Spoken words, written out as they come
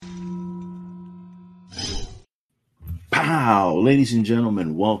Pow! Ladies and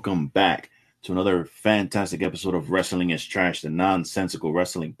gentlemen, welcome back to another fantastic episode of Wrestling is Trash, the nonsensical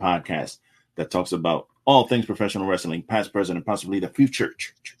wrestling podcast that talks about all things professional wrestling, past, present, and possibly the future.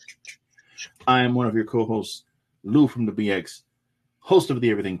 I am one of your co-hosts, Lou from the BX, host of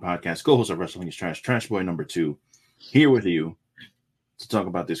the Everything Podcast, co-host of Wrestling is Trash, Trash Boy number 2, here with you to talk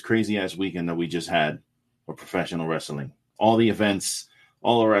about this crazy-ass weekend that we just had for professional wrestling. All the events,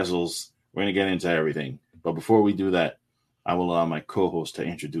 all the wrestles, we're going to get into everything. But before we do that, I will allow my co-host to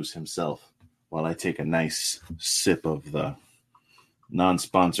introduce himself while I take a nice sip of the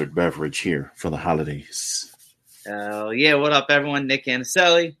non-sponsored beverage here for the holidays. Yeah, what up, everyone? Nick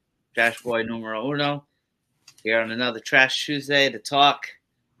Anicelli, Trash Boy numero uno, here on another Trash Tuesday to talk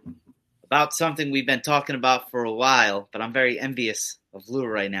about something we've been talking about for a while, but I'm very envious of Lou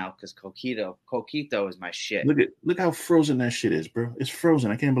right now because Coquito is my shit. Look how frozen that shit is, bro. It's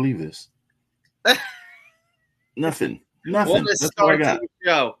frozen. I can't believe this. Nothing. What a That's start all I got. to the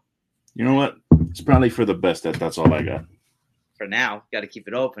show. You know what? It's probably for the best that's all I got. For now, got to keep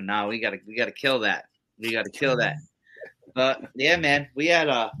it open. Now we got to kill that. We got to kill that. But yeah, man, we had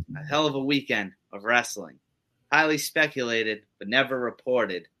a hell of a weekend of wrestling. Highly speculated, but never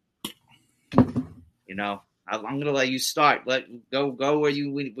reported. You know, I'm gonna let you start. Go where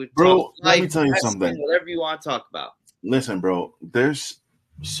you. Bro, let me tell you something. Whatever you want to talk about. Listen, bro. There's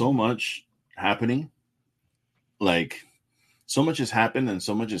so much happening. Like, so much has happened, and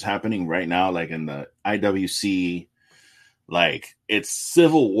so much is happening right now. Like in the IWC, like it's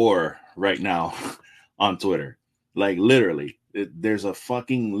civil war right now on Twitter. Like literally, there's a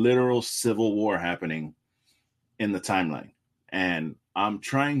fucking literal civil war happening in the timeline, and I'm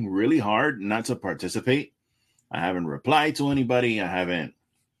trying really hard not to participate. I haven't replied to anybody. I haven't,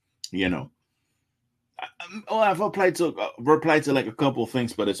 I've replied to like a couple of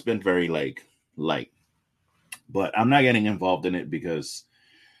things, but it's been very like light. But I'm not getting involved in it because,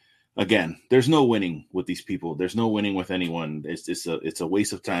 again, there's no winning with these people. There's no winning with anyone. It's a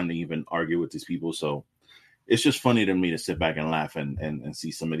waste of time to even argue with these people. So it's just funny to me to sit back and laugh and see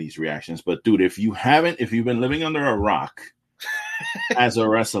some of these reactions. But dude, if you've been living under a rock as a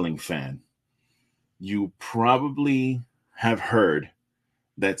wrestling fan, you probably have heard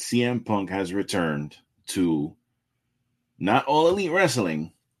that CM Punk has returned to not All Elite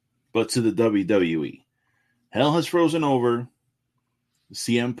Wrestling, but to the WWE. Hell has frozen over.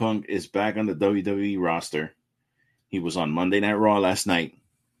 CM Punk is back on the WWE roster. He was on Monday Night Raw last night,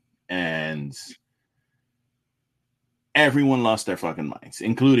 and everyone lost their fucking minds,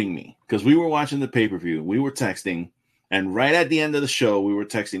 including me, because we were watching the pay-per-view. We were texting, and right at the end of the show, we were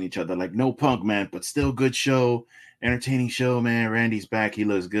texting each other like, no Punk, man, but still good show, entertaining show, man. Randy's back. He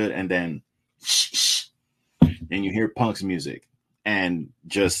looks good. And then, and you hear Punk's music, and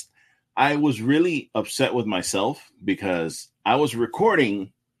just... I was really upset with myself because I was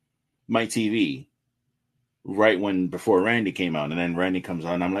recording my TV before Randy came out, and then Randy comes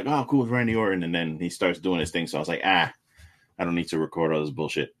on, and I'm like, oh, cool, with Randy Orton, and then he starts doing his thing, so I was like, I don't need to record all this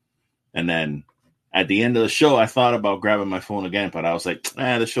bullshit. And then at the end of the show, I thought about grabbing my phone again, but I was like,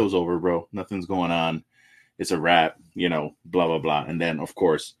 the show's over, bro. Nothing's going on. It's a wrap, blah, blah, blah. And then, of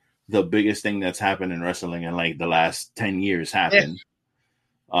course, the biggest thing that's happened in wrestling in like the last 10 years happened.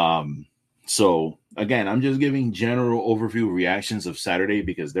 Yeah. So again, I'm just giving general overview reactions of Saturday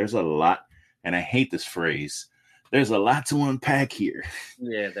because there's a lot, and I hate this phrase. There's a lot to unpack here.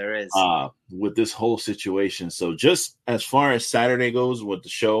 Yeah, there is. With this whole situation. So just as far as Saturday goes with the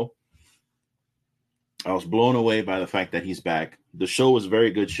show, I was blown away by the fact that he's back. The show was a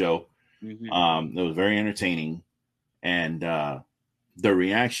very good show. Mm-hmm. It was very entertaining. And the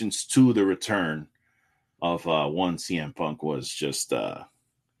reactions to the return of one CM Punk was just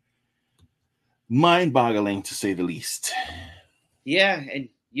mind-boggling, to say the least. Yeah, and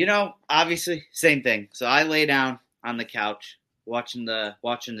obviously, same thing. So I lay down on the couch watching the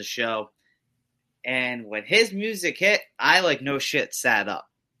show, and when his music hit, I like no shit sat up,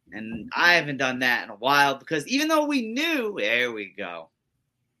 and I haven't done that in a while because even though we knew, there we go,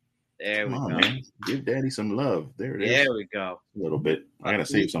 man. Give Daddy some love. There it is. There we go. A little bit. I gotta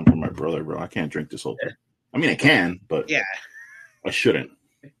save some for my brother, bro. I can't drink this whole thing. I mean, I can, but yeah, I shouldn't.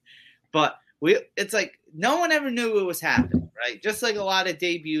 But it's like no one ever knew it was happening, right? Just like a lot of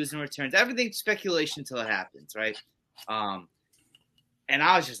debuts and returns, everything's speculation until it happens, right? And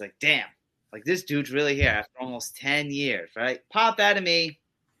I was just like, damn, like this dude's really here after almost 10 years, right? Pop out of me.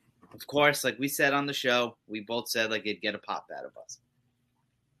 Of course, like we said on the show, we both said like it'd get a pop out of us.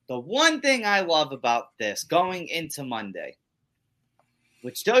 The one thing I love about this going into Monday,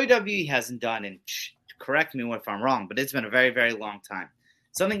 which WWE hasn't done, and correct me if I'm wrong, but it's been a very, very long time.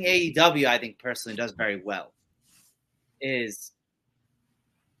 Something AEW, I think, personally does very well is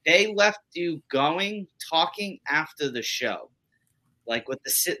they left you talking after the show, like with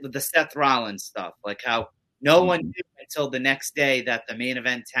the Seth Rollins stuff, like how no one knew until the next day that the main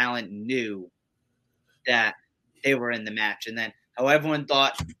event talent knew that they were in the match, and then how everyone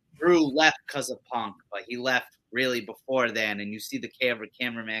thought Drew left because of Punk, but he left really before then, and you see the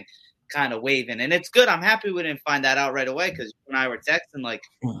cameraman kind of waving, and it's good. I'm happy we didn't find that out right away, because when I were texting, like,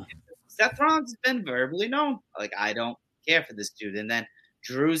 Seth Rollins has been verbally known, like, I don't care for this dude, and then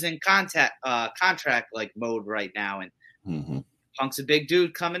Drew's in contract like mode right now, and Punk's a big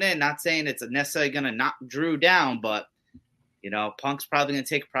dude coming in. Not saying it's necessarily going to knock Drew down, but Punk's probably going to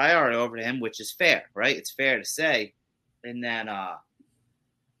take priority over to him, which is fair, right? It's fair to say. And then,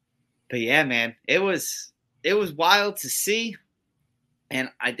 but yeah, man, it was wild to see. And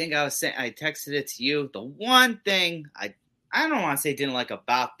I think I texted it to you. The one thing I don't want to say didn't like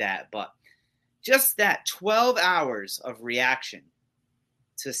about that, but just that 12 hours of reaction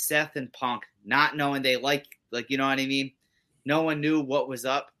to Seth and Punk, not knowing they like, you know what I mean? No one knew what was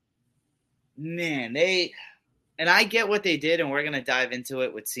up. Man, and I get what they did, and we're going to dive into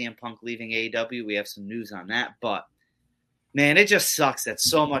it with CM Punk leaving AEW. We have some news on that, but man, it just sucks that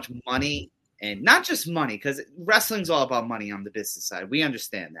so much money, and not just money, because wrestling's all about money on the business side. We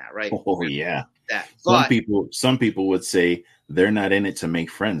understand that, right? Oh, yeah. Some people would say they're not in it to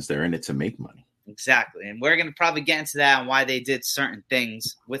make friends. They're in it to make money. Exactly. And we're going to probably get into that and why they did certain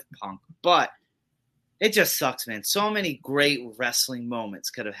things with Punk. But it just sucks, man. So many great wrestling moments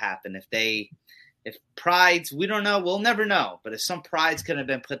could have happened if prides, we don't know, we'll never know. But if some prides could have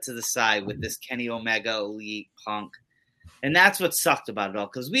been put to the side with this Kenny Omega, Elite, Punk. And that's what sucked about it all,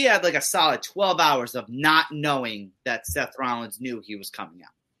 because we had like a solid 12 hours of not knowing that Seth Rollins knew he was coming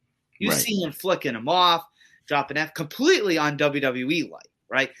out. You see him flicking him off, dropping F completely on WWE light,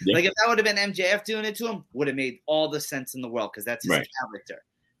 right? Yeah. Like if that would have been MJF doing it to him, would have made all the sense in the world, because that's his character.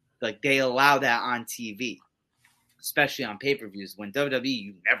 Like they allow that on TV, especially on pay-per-views. When WWE,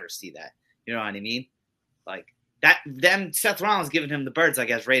 you never see that. You know what I mean? Like that. Them Seth Rollins giving him the birds, I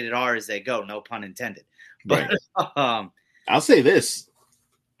guess, rated R as they go. No pun intended. But I'll say this,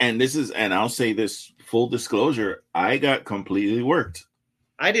 and I'll say this full disclosure: I got completely worked.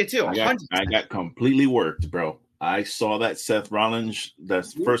 I did too. I got completely worked, bro. I saw that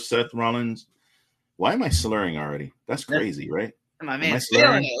first Seth Rollins. Why am I slurring already? That's crazy, right? My man's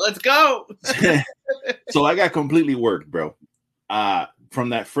feeling it. Let's go. So I got completely worked, bro. From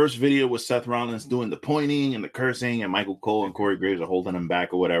that first video with Seth Rollins doing the pointing and the cursing, and Michael Cole and Corey Graves are holding him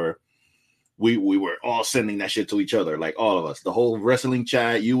back or whatever. We were all sending that shit to each other, like all of us. The whole wrestling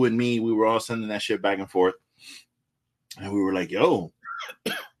chat, you and me, we were all sending that shit back and forth. And we were like, yo,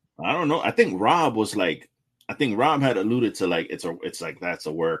 I don't know. I think Rob had alluded to like it's like that's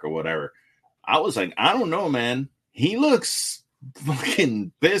a work or whatever. I was like, I don't know, man. He looks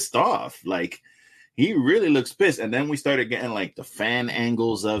fucking pissed off. Like he really looks pissed. And then we started getting like the fan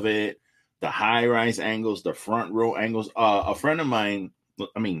angles of it, the high-rise angles, the front row angles. A friend of mine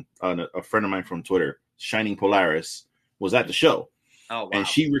from Twitter, Shining Polaris, was at the show. Oh, wow. And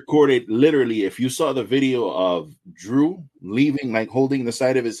she recorded literally, if you saw the video of Drew leaving, like holding the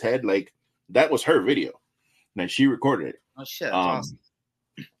side of his head, like that was her video. And she recorded it. Oh, shit. Awesome.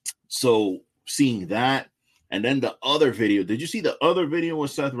 So seeing that, and then the other video, did you see the other video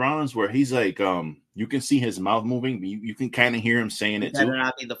with Seth Rollins where he's like, you can see his mouth moving, but you can kind of hear him saying it too. Better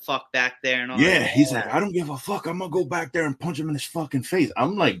not be the fuck back there and all that. Yeah, he's like, I don't give a fuck. I'm gonna go back there and punch him in his fucking face.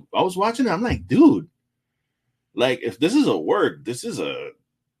 I'm like, I was watching it. I'm like, dude, like if this is a work, this is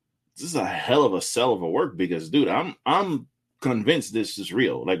a hell of a sell of a work, because dude, I'm convinced this is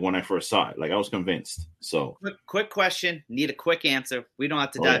real. Like when I first saw it, like I was convinced. So quick question, need a quick answer. We don't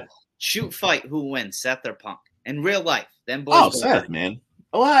have to dive. Shoot fight, who wins, Seth or Punk? In real life. Then boys. Oh, Seth, man.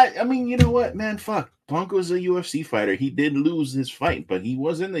 Oh, I mean, you know what, man? Fuck. Punk was a UFC fighter. He did lose his fight, but he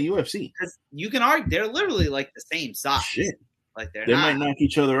was in the UFC. Because you can argue they're literally like the same size. Shit. Like they might knock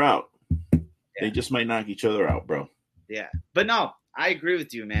each other out. Yeah. They just might knock each other out, bro. Yeah. But no, I agree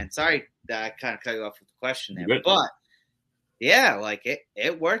with you, man. Sorry that I kind of cut you off with the question there. But yeah, like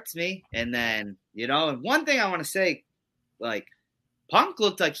it worked me. And then, and one thing I want to say, like, Punk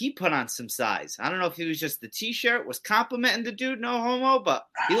looked like he put on some size. I don't know if he was just the T-shirt was complimenting the dude, no homo, but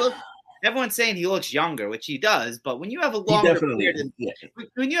he looked. Everyone's saying he looks younger, which he does. But when you have a longer beard,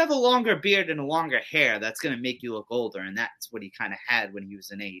 when you have a longer beard and a longer hair, that's going to make you look older, and that's what he kind of had when he was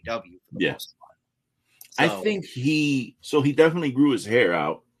in AEW for the most part. So, I think he definitely grew his hair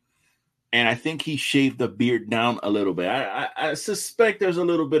out, and I think he shaved the beard down a little bit. I suspect there's a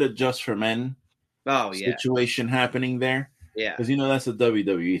little bit of Just for Men situation happening there. Yeah. Because that's the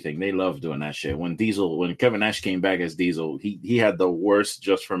WWE thing. They love doing that shit. When Kevin Nash came back as Diesel, he had the worst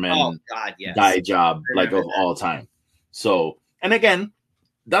Just for Men Oh God, yes. guy job like of that. all time. So, and again,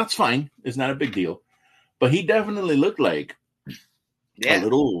 that's fine. It's not a big deal. But he definitely looked like a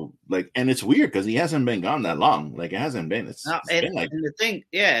little like, and it's weird because he hasn't been gone that long. Like it hasn't been. It's been like,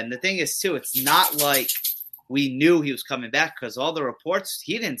 and the thing is too, it's not like we knew he was coming back because all the reports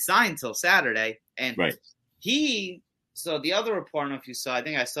he didn't sign until Saturday, and right. So the other report, I don't know if you saw, I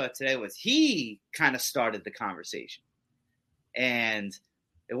think I saw it today, was he kind of started the conversation, and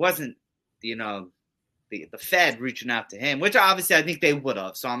it wasn't the Fed reaching out to him, which obviously I think they would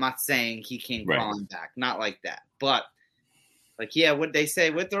have. So I'm not saying he came crawling back, not like that, but. Like, yeah, what they say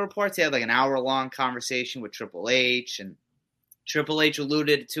with the reports, he had like an hour-long conversation with Triple H, and Triple H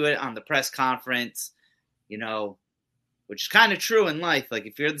alluded to it on the press conference, which is kind of true in life. Like,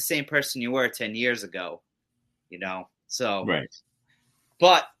 if you're the same person you were 10 years ago, so. Right.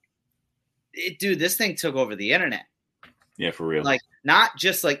 But, dude, this thing took over the internet. Yeah, for real. Like, not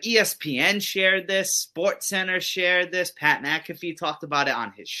just like ESPN shared this, SportsCenter shared this, Pat McAfee talked about it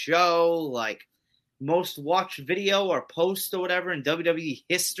on his show, like, most watched video or post or whatever in WWE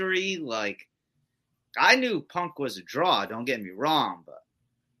history. Like, I knew Punk was a draw, don't get me wrong, but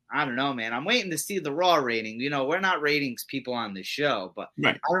I don't know, man. I'm waiting to see the Raw rating. We're not ratings people on this show, but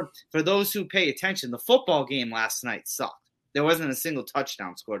for those who pay attention, the football game last night sucked. There wasn't a single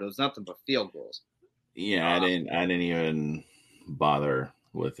touchdown scored. It was nothing but field goals. Yeah, I didn't even bother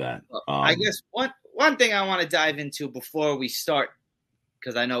with that. I guess one thing I want to dive into before we start,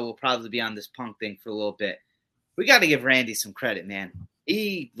 because I know we'll probably be on this Punk thing for a little bit. We got to give Randy some credit, man.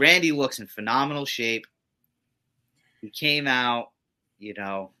 Randy looks in phenomenal shape. He came out,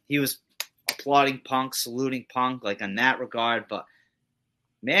 he was applauding Punk, saluting Punk, like in that regard. But,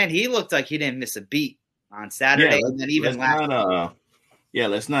 man, he looked like he didn't miss a beat on Saturday. And then even last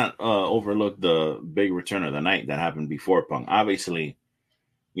let's not overlook the big return of the night that happened before Punk. Obviously,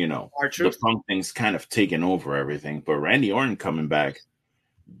 the Punk thing's kind of taken over everything. But Randy Orton coming back,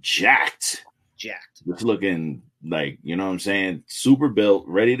 jacked, just looking like, what I'm saying, super built,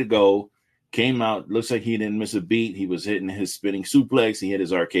 ready to go. Came out, looks like he didn't miss a beat. He was hitting his spinning suplex. He hit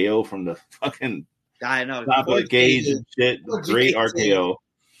his RKO from the fucking top of the cage and shit. Great RKO.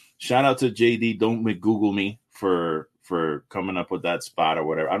 Shout out to JD. Don't Google me for coming up with that spot or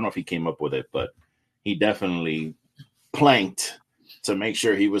whatever. I don't know if he came up with it, but he definitely planked to make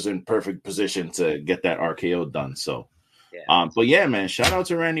sure he was in perfect position to get that RKO done. So. Yeah. But yeah, man, shout out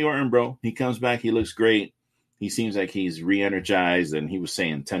to Randy Orton, bro. He comes back. He looks great. He seems like he's re-energized, and he was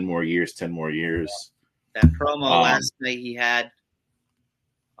saying 10 more years. That promo last night he had,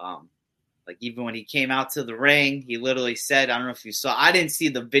 like even when he came out to the ring, he literally said, I don't know if you saw, I didn't see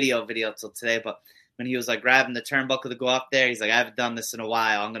the video till today, but when he was like grabbing the turnbuckle to go up there, he's like, I haven't done this in a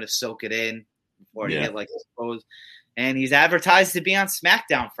while. I'm going to soak it in before he hit like his pose. And he's advertised to be on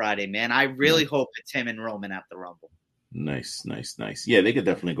SmackDown Friday, man. I really hope it's him and Roman at the Rumble. Nice. Yeah, they could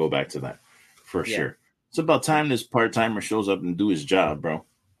definitely go back to that for sure. It's about time this part-timer shows up and do his job, bro.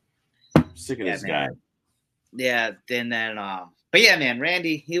 Sick of this guy. Yeah, but yeah, man,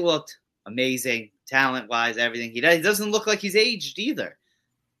 Randy, he looked amazing, talent-wise, everything. He doesn't look like he's aged either.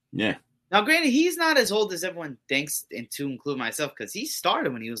 Yeah. Now, granted, he's not as old as everyone thinks, and to include myself, because he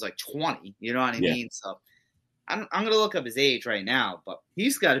started when he was like 20. You know what I mean? So I'm going to look up his age right now, but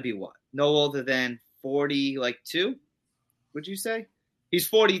he's got to be what? No older than 42? Would you say? He's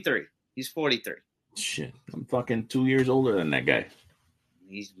 43. He's 43. Shit, I'm fucking 2 years older than that guy.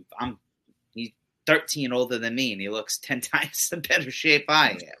 He's 13 older than me, and he looks 10 times in better shape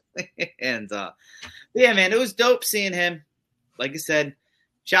I am. And yeah, man, it was dope seeing him. Like I said,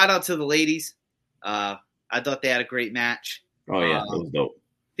 shout out to the ladies. I thought they had a great match. Oh yeah, it was dope.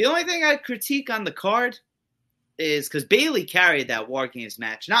 The only thing I'd critique on the card is because Bayley carried that War Games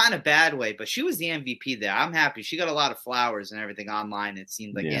match, not in a bad way, but she was the MVP there. I'm happy. She got a lot of flowers and everything online. It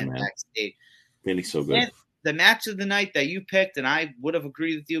seemed like backstage. Bayley's so good. And the match of the night that you picked, and I would have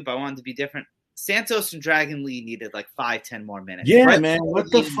agreed with you, but I wanted to be different. Santos and Dragon Lee needed like 5-10 more minutes. Yeah, man.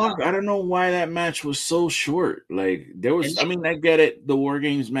 What the fuck? I don't know why that match was so short. Like there was, I mean, I get it. The War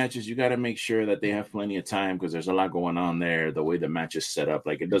Games matches, you got to make sure that they have plenty of time because there's a lot going on there. The way the match is set up,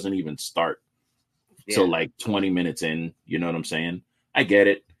 like it doesn't even start till like 20 minutes in. You know what I'm saying? I get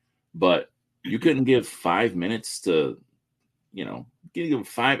it, but you couldn't give 5 minutes to, give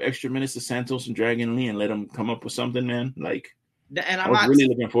 5 extra minutes to Santos and Dragon Lee and let them come up with something, man. Like. And I was really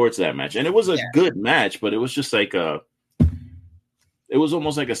looking forward to that match. And it was a good match, but it was just like it was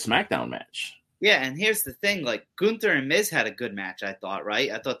almost like a SmackDown match. Yeah, and here's the thing: like Gunther and Miz had a good match, I thought.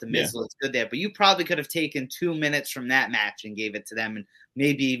 Right? I thought the Miz looked good there, but you probably could have taken 2 minutes from that match and gave it to them, and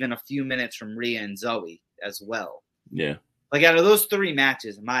maybe even a few minutes from Rhea and Zoe as well. Yeah. Like out of those 3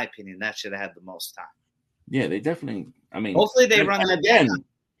 matches, in my opinion, that should have had the most time. Yeah, they definitely. I mean, hopefully they run that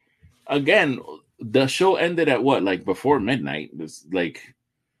again. The show ended at what, like before midnight? It's like,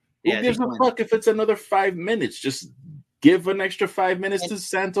 who gives a fuck if it's another 5 minutes? Just give an extra 5 minutes to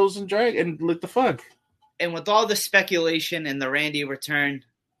Santos and Drag and let the fuck. And with all the speculation and the Randy return,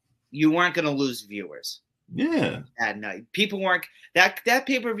 you weren't going to lose viewers. Yeah. That night, people weren't. That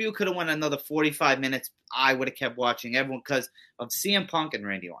pay-per-view could have went another 45 minutes. I would have kept watching everyone because of CM Punk and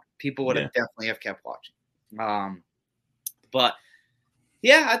Randy Orton. People would have definitely have kept watching. But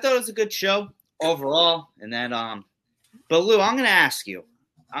yeah, I thought it was a good show overall. And then, but Lou, I'm going to ask you.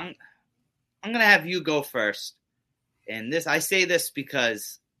 I'm going to have you go first. And I say this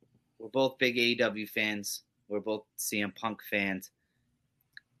because we're both big AEW fans. We're both CM Punk fans.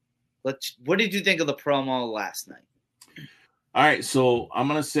 What did you think of the promo last night? All right, so I'm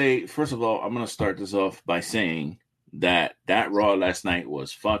going to say, first of all, I'm going to start this off by saying that Raw last night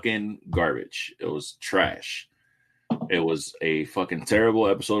was fucking garbage. It was trash. It was a fucking terrible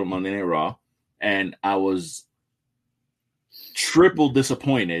episode of Monday Night Raw. And I was triple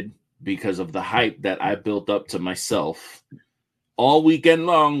disappointed because of the hype that I built up to myself all weekend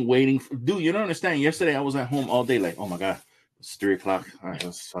long waiting for. Dude, you don't understand. Yesterday I was at home all day like, oh my God, it's 3 o'clock. All right,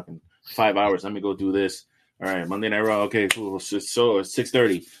 it's fucking 5 hours. Let me go do this. All right, Monday Night Raw. Okay, cool. So it's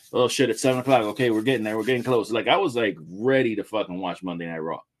 6:30. Oh shit, it's 7 o'clock. Okay, we're getting there. We're getting close. Like I was like ready to fucking watch Monday Night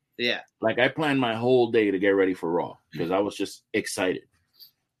Raw. Yeah. Like I planned my whole day to get ready for Raw because I was just excited.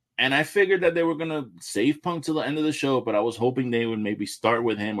 And I figured that they were going to save Punk till the end of the show, but I was hoping they would maybe start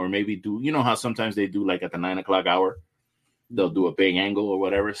with him or maybe do, you know how sometimes they do like at the 9 o'clock hour, they'll do a big angle or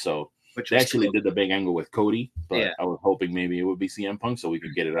whatever. So they actually did the big angle with Cody, but I was hoping maybe it would be CM Punk so we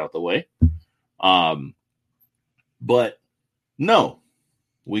could get it out the way. But no,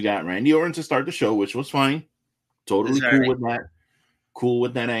 we got Randy Orton to start the show, which was fine. Totally cool with that. Cool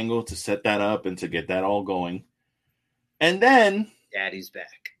with that angle to set that up and to get that all going. And then Daddy's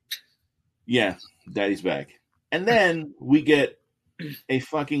back. Yeah, Daddy's back. And then we get a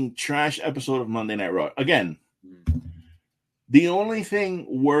fucking trash episode of Monday Night Raw. Again, the only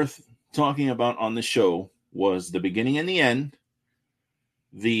thing worth talking about on the show was the beginning and the end.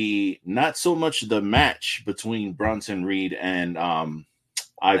 Not so much the match between Bronson Reed and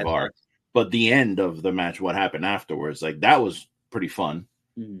Ivar, but the end of the match, what happened afterwards. Like that was pretty fun.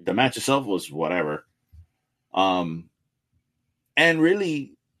 Mm-hmm. The match itself was whatever. And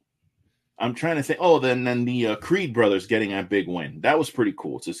really, I'm trying to think. Oh, then the Creed brothers getting a big win. That was pretty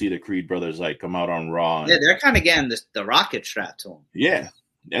cool to see the Creed brothers like come out on Raw. Yeah, they're kind of getting the rocket strap to them. Yeah,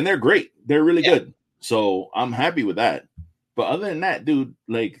 and they're great. They're really good. So I'm happy with that. But other than that, dude,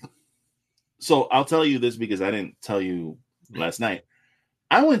 like, so I'll tell you this because I didn't tell you last night.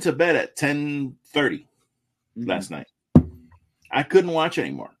 I went to bed at 10:30 last night. I couldn't watch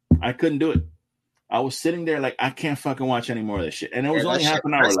anymore. I couldn't do it. I was sitting there like, I can't fucking watch any more of this shit. And it was only half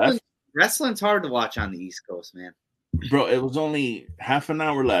an hour left. Wrestling's hard to watch on the East Coast, man. Bro, it was only half an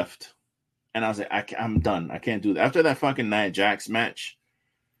hour left. And I was like, I'm done. I can't do that. After that fucking Nia Jax match,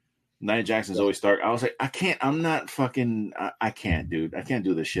 Nia Jackson's always start. I was like, I can't, I can't, dude. I can't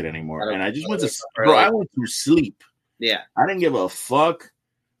do this shit anymore. And I just went to sleep. Yeah. I didn't give a fuck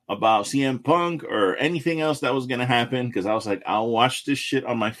about CM Punk or anything else that was going to happen because I was like, I'll watch this shit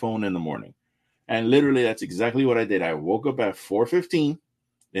on my phone in the morning. And literally, that's exactly what I did. I woke up at 4:15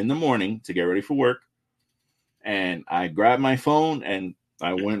 in the morning to get ready for work. And I grabbed my phone and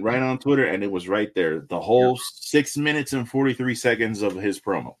I went right on Twitter and it was right there. The whole 6 minutes and 43 seconds of his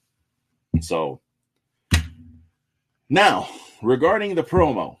promo. So now, regarding the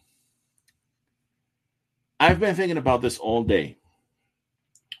promo, I've been thinking about this all day.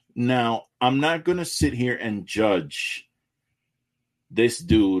 Now, I'm not going to sit here and judge this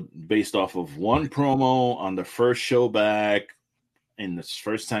dude based off of one promo on the first show back and this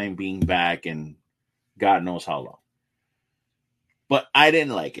first time being back and God knows how long. But I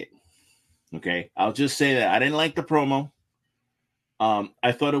didn't like it. Okay. I'll just say that I didn't like the promo.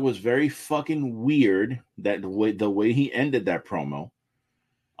 I thought it was very fucking weird that the way he ended that promo.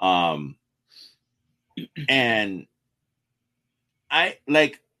 And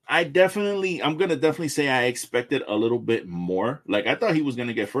I'm gonna definitely say I expected a little bit more. Like I thought he was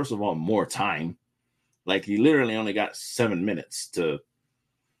gonna get, first of all, more time. Like he literally only got 7 minutes to.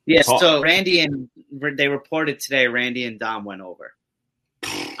 Yeah, talk. So they reported today Randy and Dom went over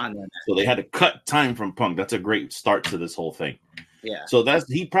on their match. So they had to cut time from Punk. That's a great start to this whole thing. Yeah. So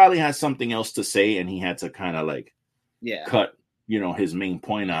he probably has something else to say, and he had to kind of like cut, his main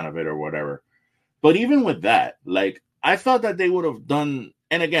point out of it or whatever. But even with that, like, I thought that they would have done,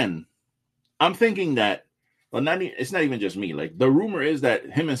 and again, I'm thinking that, well, it's not even just me. Like, the rumor is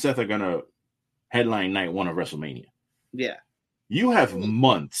that him and Seth are gonna headline night 1 of WrestleMania. Yeah. You have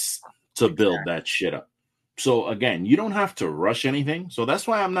months to build that shit up. So again, you don't have to rush anything. So that's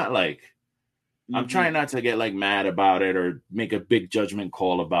why I'm not like, I'm trying not to get like mad about it or make a big judgment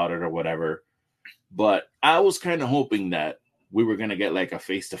call about it or whatever. But I was kind of hoping that we were going to get like a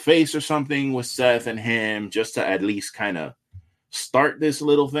face-to-face or something with Seth and him just to at least kind of start this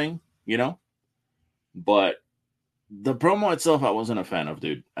little thing, But the promo itself, I wasn't a fan of,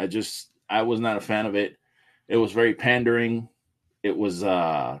 dude. I was not a fan of it. It was very pandering. It was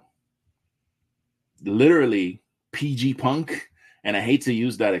literally PG Punk. And I hate to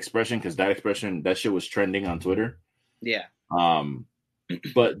use that expression because that shit was trending on Twitter. Yeah.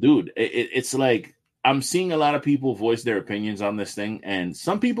 But dude, it's like I'm seeing a lot of people voice their opinions on this thing, and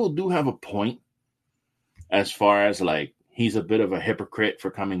some people do have a point as far as like he's a bit of a hypocrite for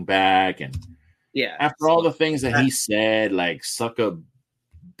coming back, and after all the things that he said, like suck a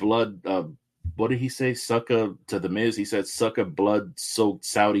blood. What did he say? Suck a to the Miz. He said suck a blood-soaked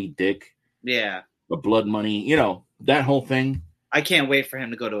Saudi dick. Yeah. The blood money. That whole thing. I can't wait for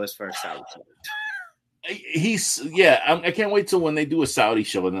him to go to his first Saudi show. I can't wait till when they do a Saudi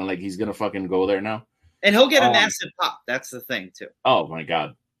show and then like he's gonna fucking go there now. And he'll get a massive pop. That's the thing too. Oh my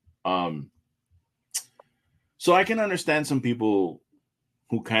god. So I can understand some people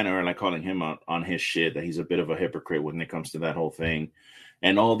who kind of are like calling him out on his shit, that he's a bit of a hypocrite when it comes to that whole thing.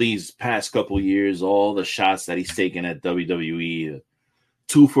 And all these past couple years, all the shots that he's taken at WWE,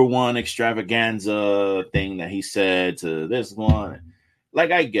 2-for-1 extravaganza thing that he said to this one. Like,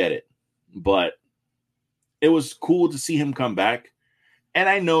 I get it. But it was cool to see him come back. And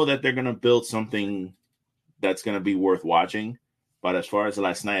I know that they're going to build something that's going to be worth watching. But as far as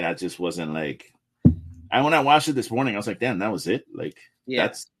last night, I just wasn't like... when I watched it this morning, I was like, damn, that was it? Like,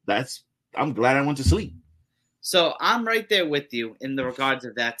 that's... I'm glad I went to sleep. So I'm right there with you in the regards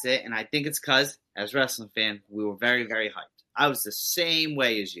of that's it. And I think it's because, as a wrestling fan, we were very, very hyped. I was the same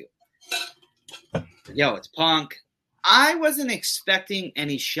way as you. Yo, it's Punk. I wasn't expecting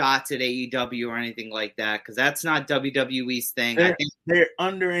any shots at AEW or anything like that because that's not WWE's thing. They're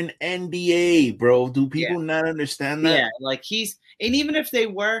under an NDA, bro. Do people not understand that? Yeah, like and even if they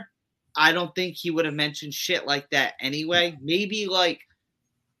were, I don't think he would have mentioned shit like that anyway. Maybe like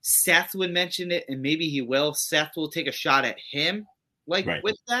Seth would mention it, and maybe he will. Seth will take a shot at him, with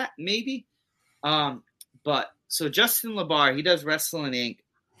that, maybe. But so Justin LaBar, he does Wrestling Inc.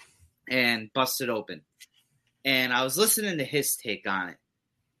 and Busted Open. And I was listening to his take on it.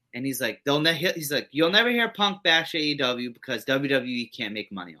 And he's like, you'll never hear Punk bash AEW because WWE can't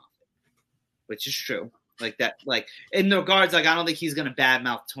make money off it. Which is true. Like that, like in the regards, like I don't think he's gonna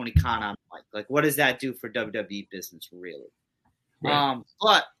badmouth Tony Khan on mic. Like, what does that do for WWE business, really? Right.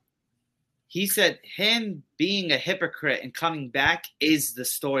 But he said him being a hypocrite and coming back is the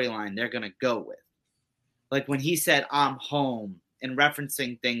storyline they're gonna go with. Like when he said I'm home and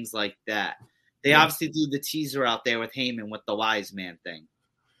referencing things like that. They obviously do the teaser out there with Heyman with the wise man thing.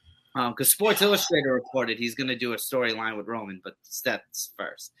 Because Sports Illustrated reported he's going to do a storyline with Roman, but that's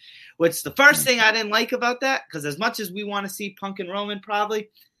first. Which the first thing I didn't like about that, because as much as we want to see Punk and Roman probably,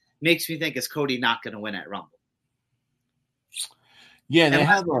 makes me think is Cody not going to win at Rumble. Yeah,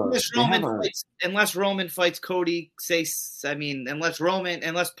 unless Roman fights Cody,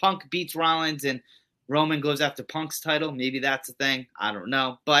 unless Punk beats Rollins and Roman goes after Punk's title, maybe that's a thing. I don't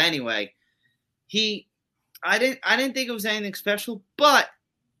know. But anyway, I didn't think it was anything special, but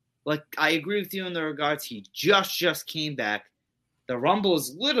like I agree with you in the regards he just came back. The Rumble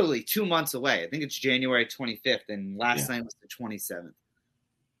is literally 2 months away. I think it's January 25th, and last night was the 27th.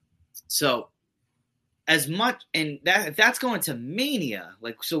 So as much and that if that's going to Mania,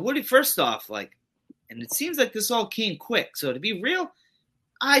 like so what first off, like, and it seems like this all came quick. So to be real,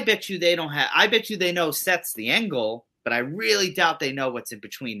 I bet you they know Seth's the end goal, but I really doubt they know what's in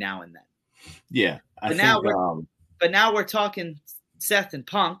between now and then. Yeah, but now we're talking Seth and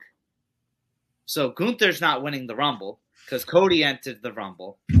Punk. So Gunther's not winning the Rumble because Cody entered the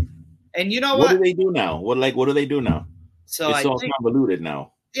Rumble. And you know what? What do they do now? What do they do now? So it's all convoluted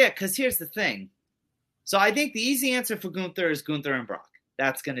now. Yeah, because here's the thing. So I think the easy answer for Gunther is Gunther and Brock.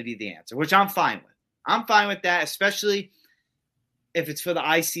 That's going to be the answer, which I'm fine with. I'm fine with that, especially if it's for the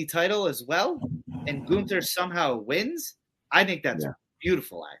IC title as well, and Gunther somehow wins. I think that's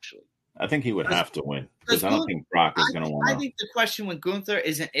beautiful, actually. I think he would have to win because I don't think Brock is going to win. I think the question with Gunther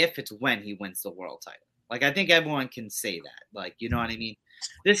isn't if, it's when he wins the world title. Like, I think everyone can say that. Like, you know what I mean?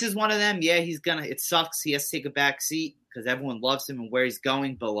 This is one of them. Yeah, it sucks. He has to take a back seat because everyone loves him and where he's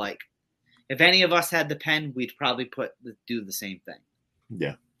going. But, like, if any of us had the pen, we'd probably do the same thing.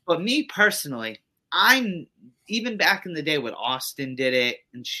 Yeah. But me personally, I'm even back in the day when Austin did it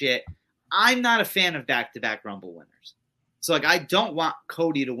and shit, I'm not a fan of back-to-back Rumble winners. So, like, I don't want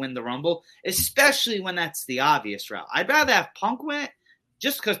Cody to win the Rumble, especially when that's the obvious route. I'd rather have Punk win it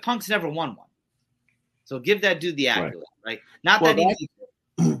just because Punk's never won one. So give that dude the accolade, right? Not well, that he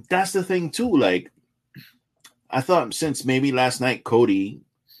that's the thing, too. Like, I thought since maybe last night Cody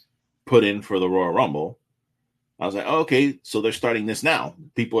put in for the Royal Rumble, I was like, oh, okay, so they're starting this now.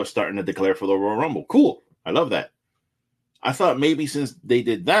 People are starting to declare for the Royal Rumble. Cool. I love that. I thought maybe since they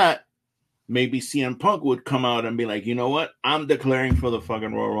did that, maybe CM Punk would come out and be like, you know what? I'm declaring for the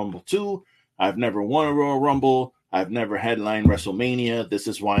fucking Royal Rumble too. I've never won a Royal Rumble. I've never headlined WrestleMania. This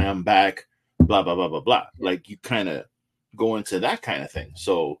is why I'm back. Blah, blah, blah, blah, blah. Like, you kind of go into that kind of thing.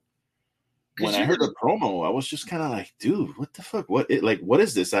 So when I heard the promo, I was just kind of like, dude, what the fuck? What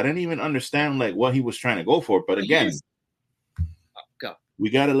is this? I didn't even understand like what he was trying to go for. But again, we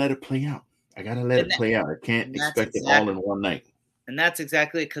got to let it play out. I got to let it play out. I can't expect it all in one night. And that's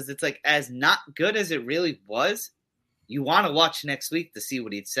exactly because it's like, as not good as it really was, you want to watch next week to see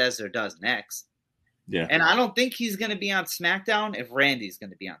what he says or does next. Yeah. And I don't think he's going to be on SmackDown if Randy's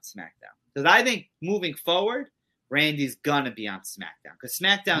going to be on SmackDown. Because I think moving forward, Randy's going to be on SmackDown. Because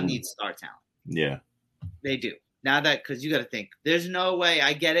SmackDown needs star talent. Yeah. They do. Now that, because you got to think, there's no way,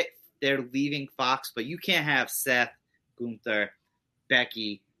 I get it, they're leaving Fox, but you can't have Seth, Gunther,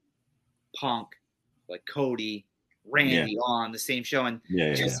 Becky, Punk, like Cody, Randy on the same show and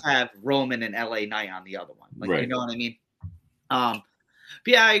have Roman and LA Knight on the other one. Like, you know what I mean? But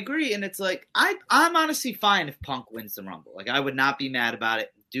yeah, I agree. And it's like, I'm honestly fine if Punk wins the Rumble. Like, I would not be mad about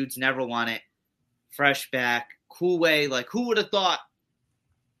it. Dude's never won it. Fresh back. Cool way. Like, who would have thought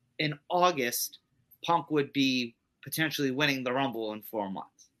in August Punk would be potentially winning the Rumble in 4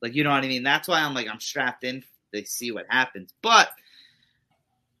 months? Like, you know what I mean? That's why I'm like, I'm strapped in to see what happens. But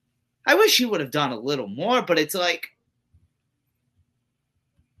I wish he would have done a little more, but it's like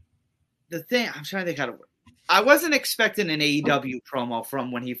the thing. I'm trying to think how to work. I wasn't expecting an AEW promo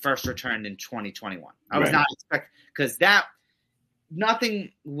from when he first returned in 2021. I was not expecting because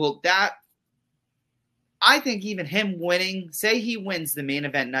I think even him winning, say he wins the main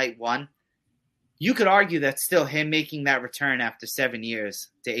event night one, you could argue that still him making that return after 7 years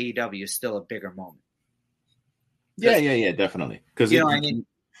to AEW is still a bigger moment. Yeah, definitely. Because you know what I mean?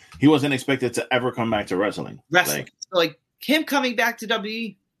 He wasn't expected to ever come back to wrestling. Like him coming back to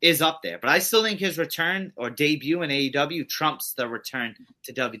WWE is up there, but I still think his return or debut in AEW trumps the return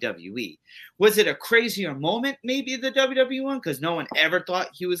to WWE. Was it a crazier moment, maybe the WWE one, because no one ever thought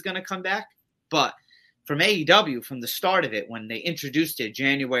he was going to come back? But from AEW, from the start of it, when they introduced it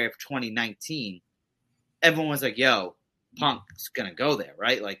January of 2019, everyone was like, yo, Punk's going to go there,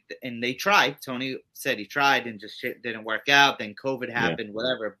 right? Like, and they tried. Tony said he tried and just shit didn't work out. Then COVID happened,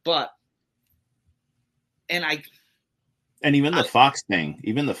 whatever. But, and even the Fox thing,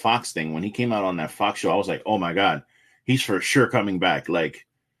 when he came out on that Fox show, I was like, oh my God, he's for sure coming back. Like,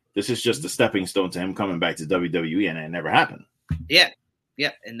 this is just a stepping stone to him coming back to WWE, and it never happened. Yeah.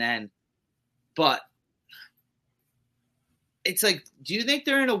 And then, but it's like, do you think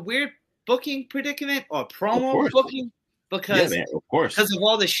they're in a weird booking predicament or promo booking? Because, of course, because of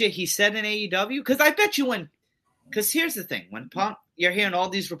all the shit he said in AEW. Because I bet you because here's the thing, when Punk, you're hearing all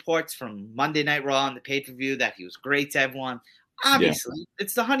these reports from Monday Night Raw and the pay-per-view that he was great to everyone. Obviously,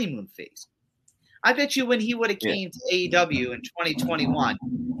 it's the honeymoon phase. I bet you when he would have came to AEW in 2021,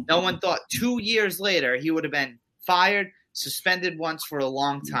 no one thought 2 years later he would have been fired, suspended once for a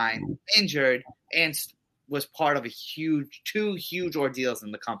long time, injured, and was part of two huge ordeals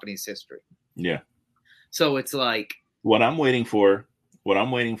in the company's history. Yeah. So it's like, what I'm waiting for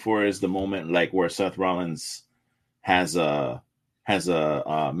is the moment like where Seth Rollins has a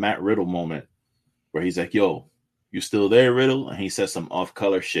Matt Riddle moment where he's like, yo, you still there, Riddle? And he says some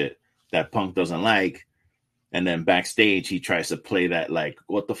off-color shit that Punk doesn't like. And then backstage, he tries to play that like,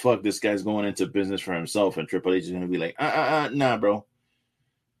 what the fuck? This guy's going into business for himself. And Triple H is going to be like, nah, bro.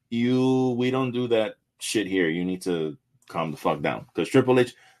 We don't do that shit here. You need to calm the fuck down. Because Triple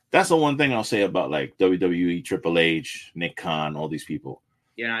H, that's the one thing I'll say about like WWE, Triple H, Nick Khan, all these people.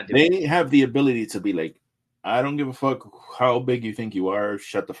 They have the ability to be like, I don't give a fuck how big you think you are.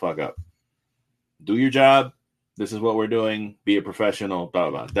 Shut the fuck up. Do your job. This is what we're doing. Be a professional. Blah,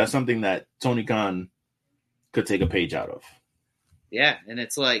 blah, blah. That's something that Tony Khan could take a page out of. Yeah, and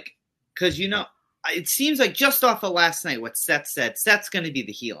it's like, because, it seems like just off of last night, what Seth said, Seth's going to be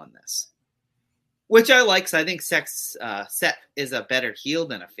the heel in this. which I like. So I think Seth is a better heel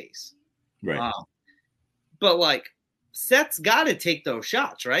than a face. Right. But like Seth's got to take those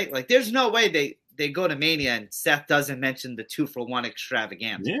shots, right? Like there's no way they go to Mania and Seth doesn't mention the 2-for-1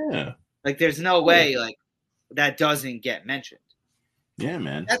 extravaganza. Yeah. Like there's no way like that doesn't get mentioned. Yeah,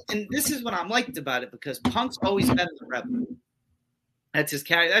 man. And this is what I'm liked about it because Punk's always been the rebel. That's his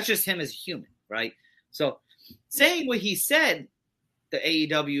character. That's just him as a human, right? So saying what he said, the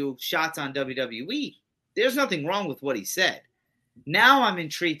AEW shots on WWE, there's nothing wrong with what he said. Now I'm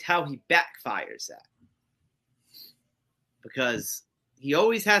intrigued how he backfires that. Because he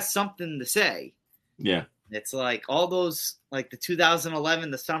always has something to say. Yeah. It's like all those, like the 2011,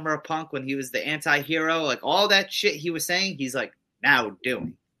 the Summer of Punk, when he was the anti-hero, like all that shit he was saying, he's like now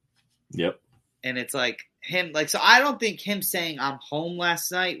doing. Yep. And it's like him, like, so I don't think him saying I'm home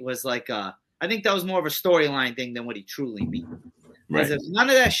last night was like I think that was more of a storyline thing than what he truly means. Right. Because if none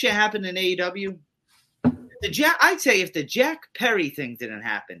of that shit happened in AEW, I'd say if the Jack Perry thing didn't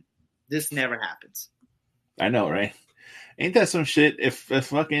happen, this never happens. I know, right? Ain't that some shit? If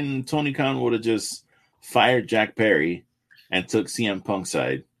fucking Tony Khan would have just fired Jack Perry and took CM Punk's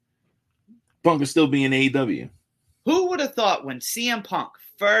side, Punk would still be in AEW. Who would have thought when CM Punk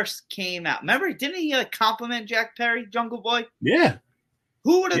first came out? Remember, didn't he compliment Jack Perry, Jungle Boy? Yeah.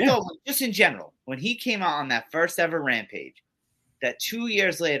 Who would have thought, just in general, when he came out on that first ever Rampage, that 2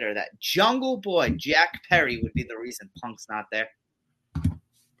 years later, that Jungle Boy Jack Perry would be the reason Punk's not there?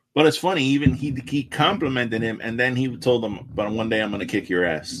 But it's funny, even he complimented him, and then he told him, "But one day I'm gonna kick your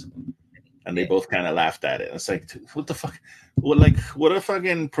ass," and they both kind of laughed at it. It's like, what the fuck? What a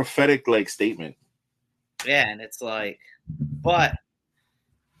fucking prophetic like statement. Yeah, and it's like, but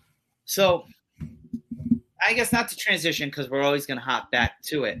so I guess not to transition because we're always gonna hop back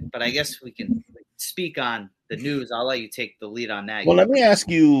to it, but I guess we can speak on the news. I'll let you take the lead on that. Well, let me ask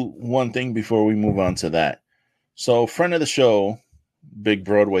you one thing before we move on to that. So, friend of the show, Big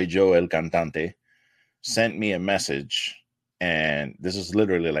Broadway Joe El Cantante, sent me a message, and this is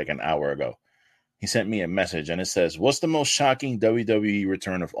literally like an hour ago. He sent me a message, and it says, "What's the most shocking WWE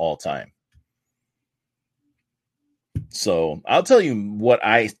return of all time?" So I'll tell you what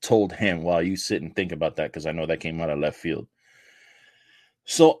I told him while you sit and think about that, because I know that came out of left field.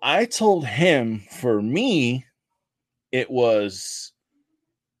 So I told him, for me, it was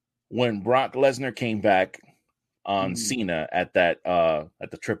when Brock Lesnar came back on Cena at that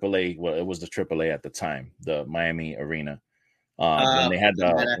at the AAA. Well, it was the AAA at the time, the Miami Arena. When they had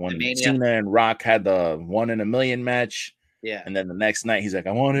when Cena and Rock had the 1 in a million match. Yeah. And then the next night he's like,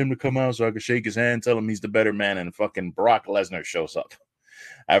 I want him to come out so I can shake his hand, tell him he's the better man, and fucking Brock Lesnar shows up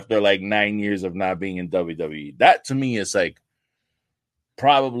after like 9 years of not being in WWE. That to me is like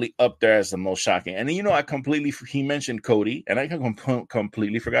probably up there as the most shocking. And you know, he mentioned Cody, and I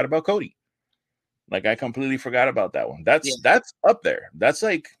completely forgot about Cody. Like I completely forgot about that one. That's up there. That's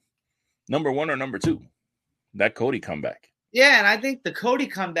like number 1 or number 2. That Cody comeback. Yeah, and I think the Cody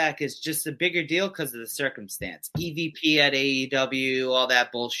comeback is just a bigger deal because of the circumstance. EVP at AEW, all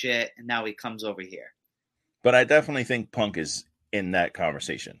that bullshit, and now he comes over here. But I definitely think Punk is in that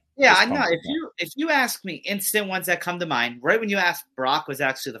conversation. Yeah, I know. If you ask me, instant ones that come to mind, right when you asked, Brock was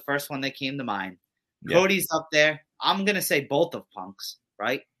actually the first one that came to mind. Yeah. Cody's up there. I'm going to say both of Punk's,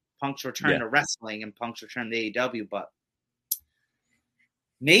 right? Punk's return to wrestling and Punk's return to AEW, but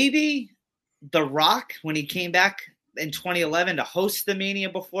maybe The Rock, when he came back in 2011 to host the Mania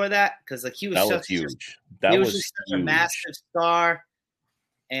before that, because like he was huge. He was just such a massive star.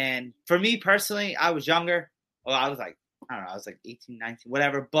 And for me personally, I was younger. Well, I was like, I don't know, I was like 18, 19,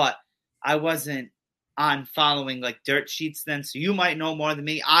 whatever, but I wasn't on following like dirt sheets then, so you might know more than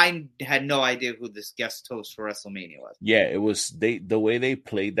me. I had no idea who this guest host for WrestleMania was. Yeah, it was the way they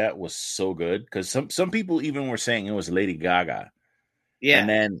played that was so good, because some people even were saying it was Lady Gaga. Yeah. And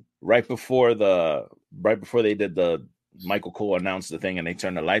then right before they did the Michael Cole announced the thing and they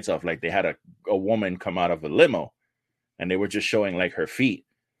turned the lights off, like they had a woman come out of a limo and they were just showing like her feet.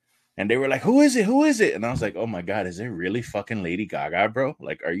 And they were like, who is it? Who is it? And I was like, oh my God, is it really fucking Lady Gaga, bro?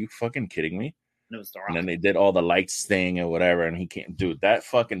 Like, are you fucking kidding me? And it was The Rock. And then they did all the lights thing or whatever. And he can't do that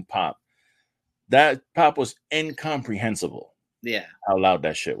fucking pop. That pop was incomprehensible. Yeah. How loud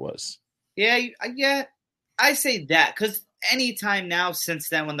that shit was. Yeah. I say that because anytime now since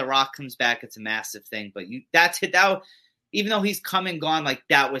then, when The Rock comes back, it's a massive thing. But that's it. Even though he's come and gone, like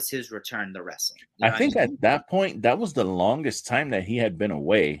that was his return to wrestling. I think at that point, that was the longest time that he had been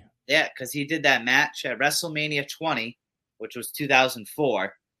away. Yeah, because he did that match at WrestleMania 20, which was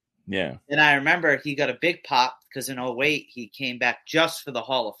 2004. Yeah. And I remember he got a big pop because in 2008, he came back just for the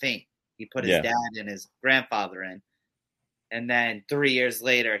Hall of Fame. He put his dad and his grandfather in. And then 3 years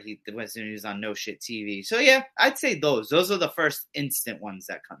later, he was on No Shit TV. So yeah, I'd say those. Those are the first instant ones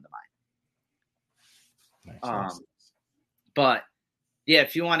that come to mind. Nice. But yeah,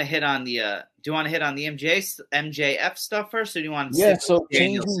 if you want to hit on the, do you want to hit on the MJF stuff first, or do you want to? Yeah. So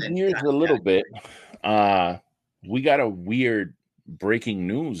changing gears a little bit. We got a weird breaking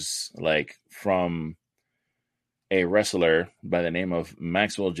news, like from a wrestler by the name of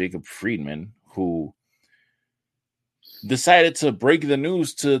Maxwell Jacob Friedman, who decided to break the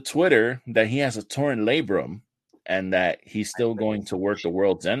news to Twitter that he has a torn labrum and that he's still going to work the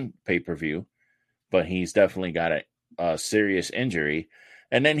World's End pay-per-view, but he's definitely got a serious injury.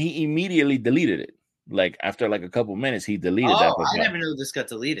 And then he immediately deleted it. Like after like a couple minutes, he deleted that. I never knew this got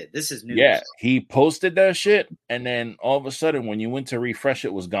deleted. This is news. Yeah, he posted that shit, and then all of a sudden, when you went to refresh,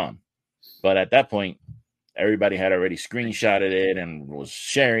 it was gone. But at that point, everybody had already screenshotted it and was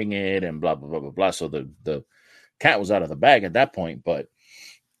sharing it and blah blah blah blah blah. So the cat was out of the bag at that point, but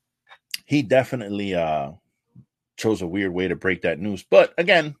he definitely chose a weird way to break that news. But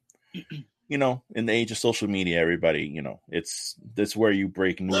again, you know, in the age of social media, everybody, you know, it's where you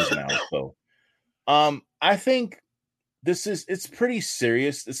break news now. So I think it's pretty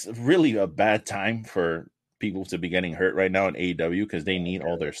serious. It's really a bad time for people to be getting hurt right now in AEW because they need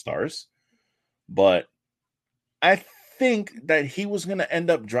all their stars. But I think that he was going to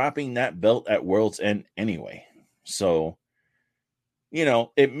end up dropping that belt at World's End anyway. So, you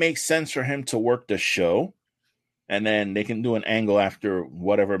know, it makes sense for him to work the show, and then they can do an angle after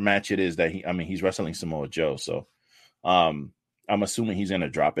whatever match it is that he's wrestling Samoa Joe. So, I'm assuming he's going to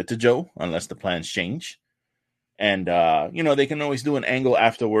drop it to Joe unless the plans change. And, you know, they can always do an angle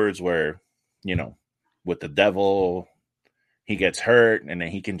afterwards where, you know, with the Devil, he gets hurt and then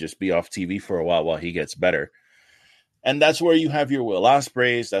he can just be off TV for a while he gets better. And that's where you have your Will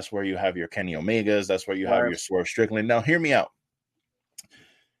Ospreys. That's where you have your Kenny Omegas. That's where you have your Swerve Strickland. Now, hear me out.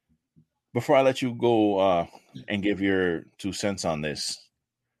 Before I let you go and give your 2 cents on this,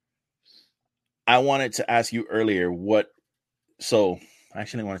 I wanted to ask you earlier I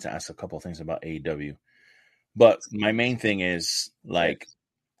actually wanted to ask a couple of things about AEW. But my main thing is, like,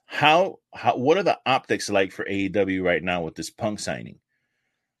 what are the optics like for AEW right now with this Punk signing?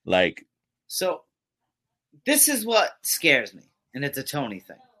 Like, so this is what scares me, and it's a Tony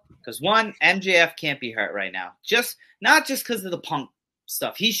thing. Because one, MJF can't be hurt right now. Not just because of the Punk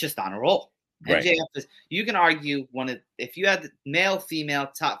stuff. He's just on a roll. Right. MJF is, you can argue if you had the male,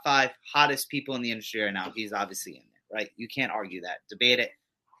 female, top 5 hottest people in the industry right now, he's obviously in there, right? You can't argue that. Debate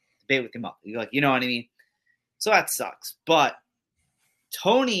with him up. You're like, you know what I mean? So that sucks. But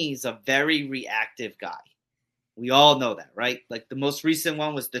Tony's a very reactive guy. We all know that, right? Like the most recent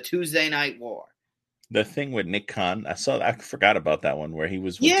one was the Tuesday Night War. The thing with Nick Khan, I forgot about that one where he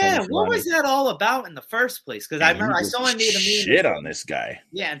was. Yeah, what was that all about in the first place? Because I remember someone made a meme. Shit on this guy.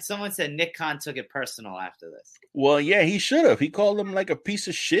 Yeah, and someone said Nick Khan took it personal after this. Well, yeah, he should have. He called him like a piece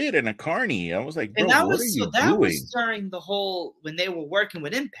of shit and a carny. I was like, bro, what are you doing? That was during the whole when they were working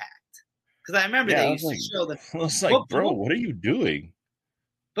with Impact. Because I remember they used to show them. I was like, bro, what are you doing?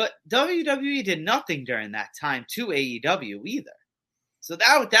 But WWE did nothing during that time to AEW either. So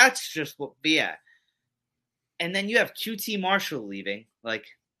that's just what, yeah. And then you have QT Marshall leaving, like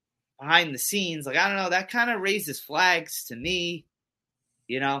behind the scenes. Like, I don't know, that kind of raises flags to me.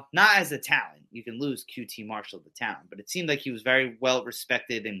 You know, not as a talent. You can lose QT Marshall the talent, but it seemed like he was very well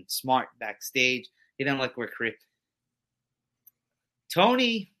respected and smart backstage. He didn't like work career.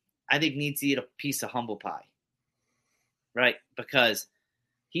 Tony, I think, needs to eat a piece of humble pie. Right? Because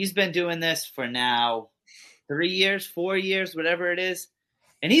he's been doing this for now 3 years, 4 years, whatever it is.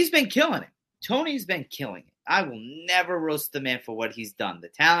 And he's been killing it. Tony's been killing it. I will never roast the man for what he's done. The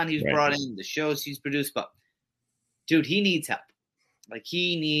talent he's brought in, the shows he's produced. But, dude, he needs help. Like,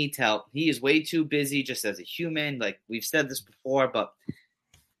 he needs help. He is way too busy just as a human. Like, we've said this before. But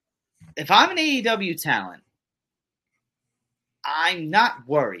if I'm an AEW talent, I'm not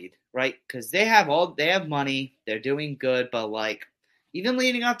worried, right? Because they have money. They're doing good. But, like, even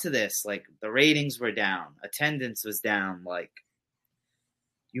leading up to this, like, the ratings were down. Attendance was down. Like,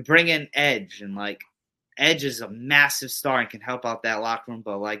 you bring in Edge, and, like, Edge is a massive star and can help out that locker room,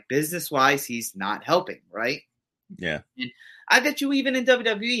 but, like, business-wise, he's not helping, right? Yeah. And I bet you even in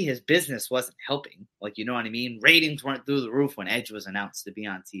WWE, his business wasn't helping. Like, you know what I mean? Ratings weren't through the roof when Edge was announced to be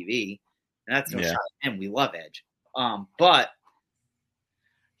on TV. And that's no shot at him. We love Edge. But,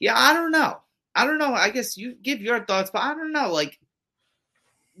 yeah, I don't know. I guess you give your thoughts, but I don't know. Like,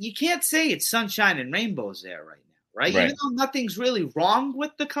 you can't say it's sunshine and rainbows there right now, right? Even though nothing's really wrong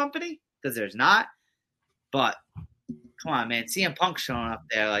with the company, because there's not. But Come on, man. CM Punk showing up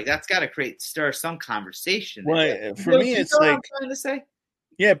there, like that's got to stir some conversation. Well, for me, it's like, what I'm trying to say.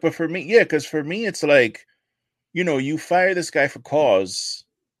 Yeah, but for me, yeah, because for me, it's like, you fire this guy for cause,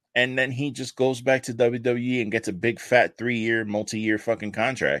 and then he just goes back to WWE and gets a big fat 3-year, multi-year fucking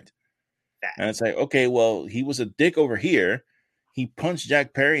contract. And it's like, okay, well, he was a dick over here. He punched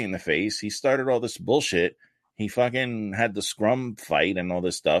Jack Perry in the face. He started all this bullshit. He fucking had the scrum fight and all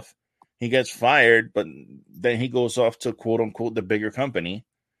this stuff. He gets fired, but then he goes off to quote unquote the bigger company.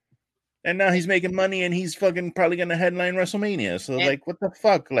 And now he's making money and he's fucking probably going to headline WrestleMania. So, like, what the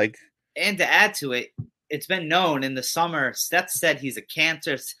fuck? Like, and to add to it, it's been known in the summer, Seth said he's a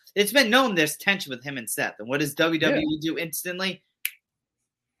cancer. It's been known there's tension with him and Seth. And what does WWE do instantly?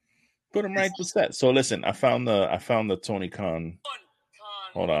 Put him right with Seth. So listen, I found the Tony Khan.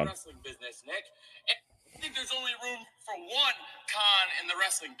 Hold on. Wrestling business, Nick. I think there's only room for one Khan in the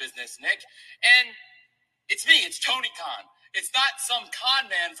wrestling business, Nick. And it's me. It's Tony Khan. It's not some con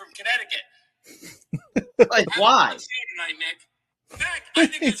man from Connecticut. Like, why? Tonight, Nick. Nick, I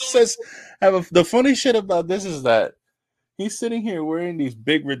think He says, the funny shit about this is that he's sitting here wearing these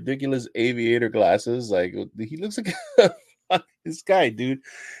big, ridiculous aviator glasses. Like, he looks like this guy, dude.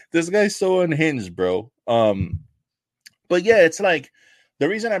 This guy's so unhinged, bro. But yeah, it's like, the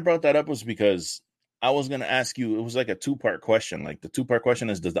reason I brought that up was because I was gonna ask you. It was like a 2-part question. Like, the 2-part question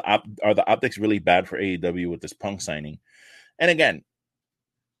is: are the optics really bad for AEW with this Punk signing? And again,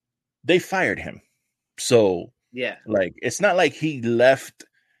 they fired him, so yeah, like it's not like he left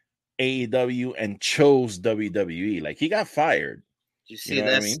AEW and chose WWE. Like, he got fired. Did you see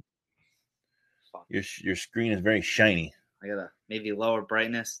this? I mean? Your screen is very shiny. I gotta maybe lower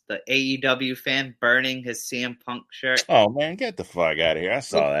brightness. The AEW fan burning his CM Punk shirt. Oh man, get the fuck out of here! I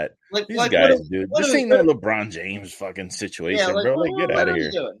saw that. These like, guys, dude. This ain't no LeBron James fucking situation, bro. Like, get out of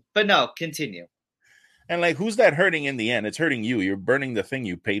here. But no, continue. And like, who's that hurting in the end? It's hurting you. You're burning the thing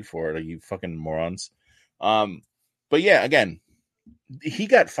you paid for. Like, you fucking morons. But yeah, again, he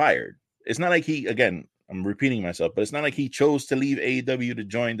got fired. It's not like I'm repeating myself, but it's not like he chose to leave AEW to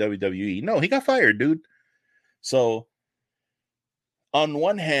join WWE. No, he got fired, dude. So on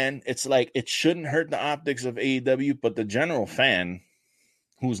one hand, it's like it shouldn't hurt the optics of AEW, but the general fan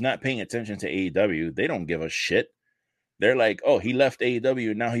who's not paying attention to AEW, they don't give a shit. They're like, oh, he left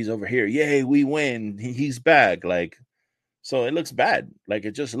AEW, now he's over here. Yay, we win. He's back. Like, so it looks bad. Like,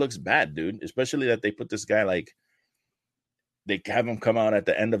 it just looks bad, dude. Especially that they put this guy, like, they have him come out at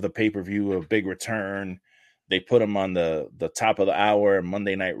the end of the pay-per-view, a big return. They put him on the top of the hour,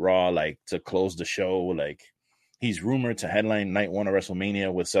 Monday Night Raw, like, to close the show. Like, he's rumored to headline night 1 of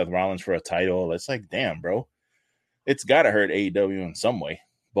WrestleMania with Seth Rollins for a title. It's like, damn, bro. It's got to hurt AEW in some way.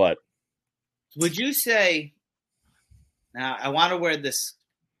 But would you say, now I want to word this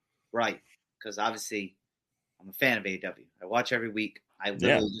right, because obviously I'm a fan of AEW. I watch every week. I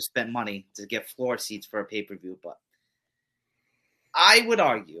literally just spent money to get floor seats for a pay-per-view. But I would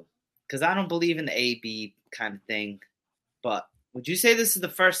argue, because I don't believe in the A-B kind of thing, but would you say this is the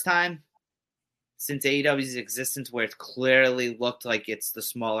first time since AEW's existence where it's clearly looked like it's the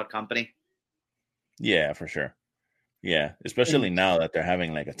smaller company? Yeah, for sure. Yeah, especially now that they're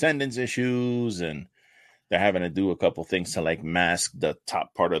having like attendance issues and they're having to do a couple things to like mask the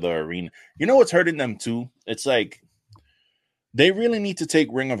top part of the arena. You know what's hurting them too? It's like they really need to take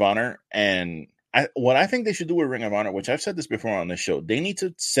Ring of Honor, and what I think they should do with Ring of Honor, which I've said this before on this show, they need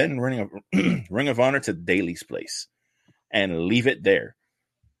to send Ring of Honor to Daly's place and leave it there,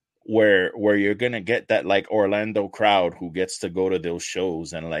 where you're gonna get that like Orlando crowd who gets to go to those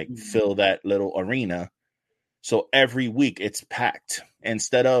shows and like fill that little arena. So every week it's packed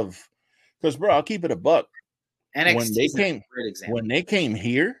instead of, because bro, I'll keep it a buck. NXT when they came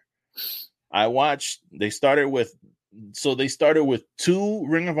here, I watched. They started with 2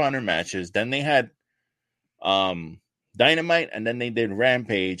 Ring of Honor matches. Then they had Dynamite, and then they did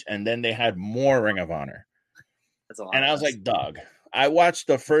Rampage, and then they had more Ring of Honor. And I was like, dog. I watched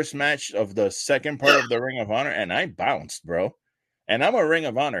the first match of the second part of the Ring of Honor, and I bounced, bro. And I'm a Ring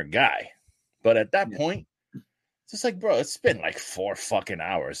of Honor guy, but at that point, it's just like, bro, it's been like 4 fucking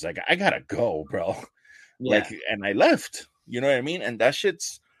hours. Like, I gotta go, bro. Yeah. Like, and I left. You know what I mean? And that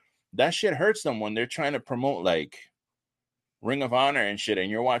shit hurts them when they're trying to promote like Ring of Honor and shit, and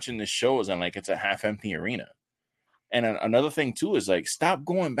you're watching the shows and like it's a half-empty arena. And another thing too is like, stop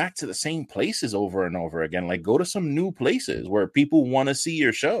going back to the same places over and over again. Like, go to some new places where people want to see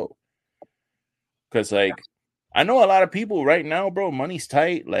your show. Because like, I know a lot of people right now, bro, money's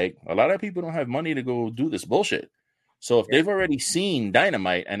tight. Like, a lot of people don't have money to go do this bullshit. So if they've already seen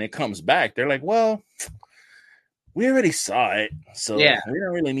Dynamite and it comes back, they're like, well, we already saw it, so we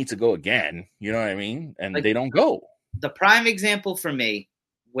don't really need to go again. You know what I mean? And like, they don't go. the prime example for me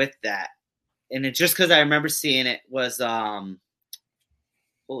with that, and it's just because I remember seeing it, was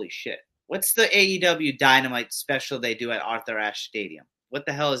holy shit. What's the AEW Dynamite special they do at Arthur Ashe Stadium? What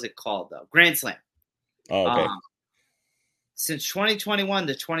the hell is it called, though? Grand Slam. Oh, okay. Since 2021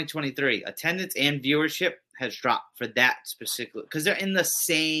 to 2023, attendance and viewership has dropped for that specific, because they're in the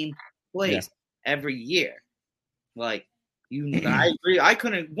same place every year. Like, I agree. I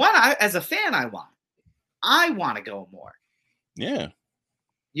couldn't. As a fan, I want to go more. Yeah.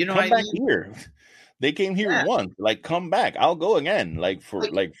 You know come what I back mean? here. They came here once. Like, come back. I'll go again. For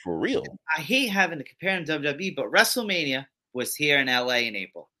real. I hate having to compare them to WWE, but WrestleMania was here in LA in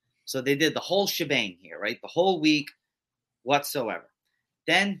April. So they did the whole shebang here, right? The whole week whatsoever.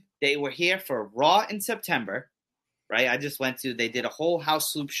 Then they were here for Raw in September, right? They did a whole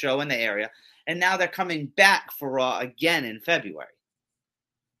house loop show in the area. And now they're coming back for Raw again in February.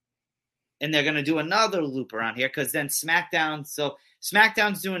 And they're going to do another loop around here because then SmackDown. So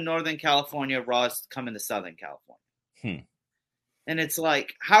SmackDown's doing Northern California. Raw's coming to Southern California. And it's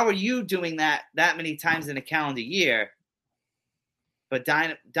like, how are you doing that many times in a calendar year? But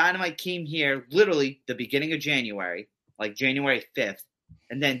Dynamite came here literally the beginning of January, like January 5th,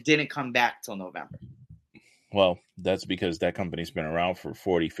 and then didn't come back till November. Well, that's because that company's been around for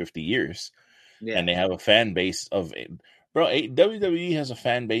 40, 50 years. Yeah. And they have a fan base of... Bro, WWE has a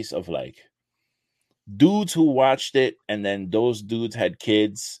fan base of, like, dudes who watched it, and then those dudes had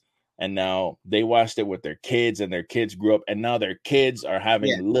kids, and now they watched it with their kids, and their kids grew up, and now their kids are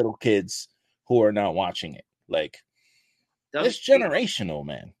having little kids who are now watching it. Like, it's generational,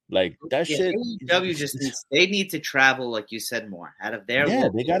 man. Like, that shit. AEW they need to travel, like you said, more out of their. Yeah,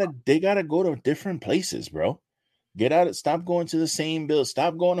 they gotta go to different places, bro. Get out. Stop going to the same bill.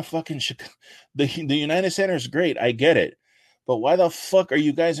 Stop going to fucking Chicago. The United Center is great. I get it. But why the fuck are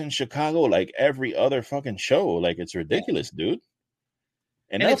you guys in Chicago like every other fucking show? Like, it's ridiculous, dude.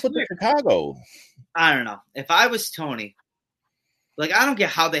 Enough with the Chicago. I don't know. If I was Tony, like, I don't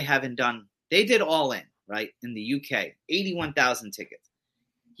get how they haven't done. They did All In, right, in the UK. 81,000 tickets.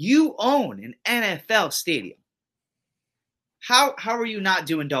 You own an NFL stadium. How are you not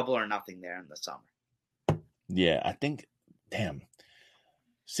doing Double or Nothing there in the summer? Yeah, I think, damn.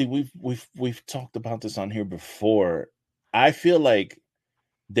 See, we've talked about this on here before. I feel like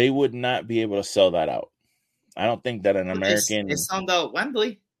they would not be able to sell that out. I don't think that an American... They sold out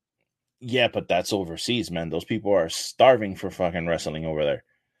Wembley. Yeah, but that's overseas, man. Those people are starving for fucking wrestling over there.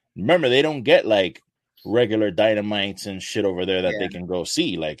 Remember, they don't get, like, regular Dynamites and shit over there that they can go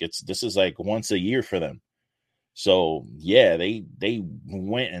see. Like, this is, like, once a year for them. So, yeah, they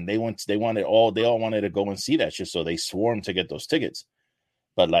went and they all wanted to go and see that shit, so they swarmed to get those tickets.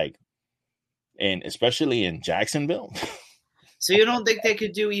 But, like, and especially in Jacksonville... So you don't think they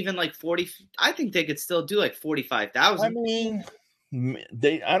could do even like 40? I think they could still do like 45,000. I mean,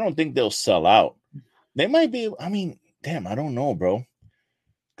 I don't think they'll sell out. They might be. I mean, damn, I don't know, bro.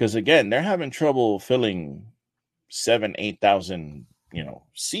 Because again, they're having trouble filling 7,000-8,000,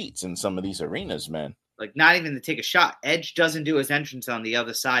 seats in some of these arenas, man. Like, not even to take a shot. Edge doesn't do his entrance on the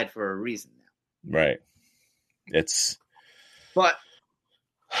other side for a reason now. Right.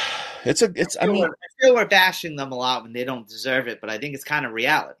 I feel we're bashing them a lot when they don't deserve it, but I think it's kind of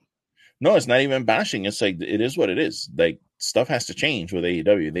reality. No, it's not even bashing. It's like, it is what it is. Like, stuff has to change with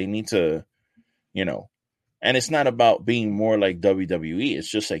AEW. They need to, and it's not about being more like WWE.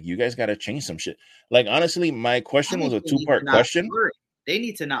 It's just like, you guys got to change some shit. Like, honestly, my question was a 2-part question. They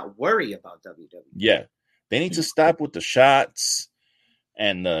need to not worry about WWE. Yeah. They need to stop with the shots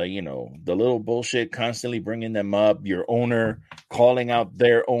and the little bullshit, constantly bringing them up, your owner calling out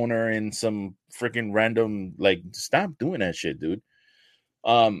their owner in some freaking random, like, stop doing that shit, dude.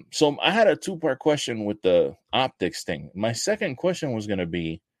 So I had a 2-part question with the optics thing. My second question was going to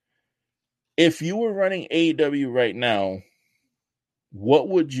be, if you were running AEW right now, what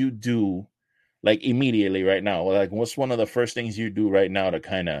would you do, like, immediately right now? Like, what's one of the first things you do right now to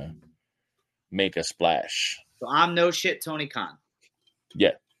kind of make a splash? So I'm no shit Tony Khan.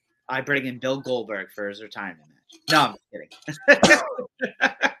 Yeah. I bring in Bill Goldberg for his retirement match. No, I'm kidding.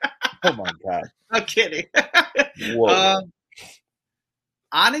 Oh, my God. I'm kidding. Whoa.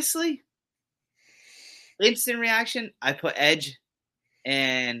 Honestly, instant reaction, I put Edge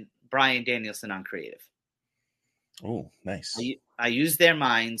and Bryan Danielson on creative. Oh, nice. I use their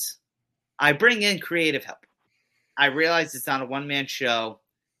minds. I bring in creative help. I realize it's not a one-man show.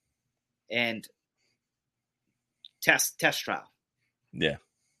 And test trial. Yeah.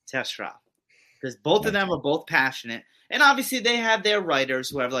 Test trial. Because both of them are both passionate. And obviously they have their writers,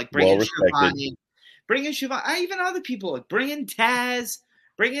 whoever, like bring in Shivani. Even other people, like bring in Taz,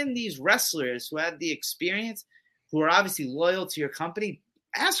 bring in these wrestlers who have the experience. who are obviously loyal to your company,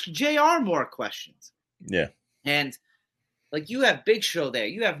 ask JR more questions. Yeah. And like you have Big Show there,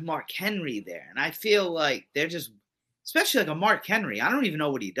 you have Mark Henry there, and I feel like they're just, especially like a Mark Henry. I don't even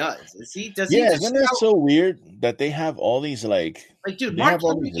know what he does. Does he isn't it so weird that they have all these like dude? they Mark have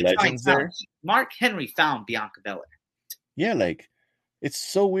all Henry these legends there? Mark Henry found Bianca Belair. Yeah, like it's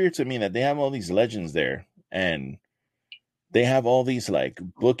so weird to me that they have all these legends there, and they have all these like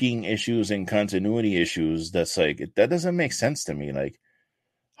booking issues and continuity issues. That's like that doesn't make sense to me. Like,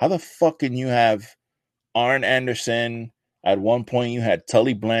 how the fuck can you have Arn Anderson? At one point, you had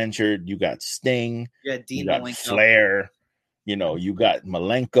Tully Blanchard, you got Sting, you got Flair, you know, you got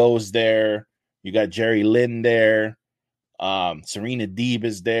Malenko's there, you got Jerry Lynn there, Serena Deeb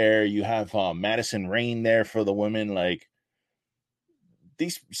is there, you have Madison Rayne there for the women. Like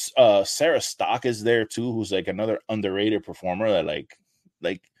these, Sarah Stock is there too, who's like another underrated performer. That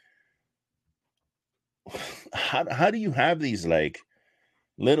like, how do you have these like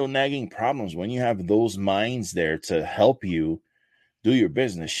little nagging problems when you have those minds there to help you do your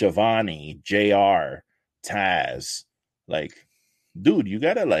business? Shivani, JR, Taz, like, dude, you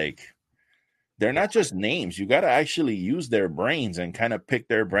gotta like, they're not just names. You gotta actually use their brains and kind of pick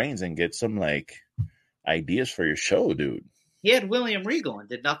their brains and get some like ideas for your show, dude. He had William Regal and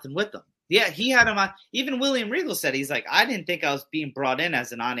did nothing with them. Yeah, he had him on. Even William Regal said, he's like, I didn't think I was being brought in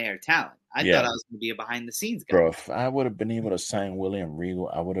as an on-air talent. I thought I was going to be a behind-the-scenes guy. Bro, if I would have been able to sign William Regal,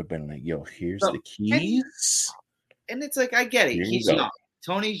 I would have been like, yo, here's the keys. And it's like, I get it. He's young.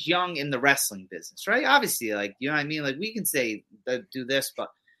 Tony's young in the wrestling business, right? Obviously, like, you know what I mean? Like, we can say, do this,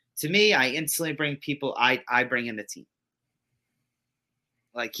 but to me, I instantly bring people, I bring in the team.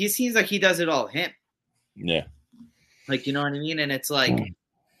 Like, he seems like he does it all him. Yeah. Like, you know what I mean? And it's like,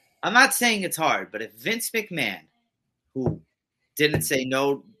 I'm not saying it's hard, but if Vince McMahon, who didn't say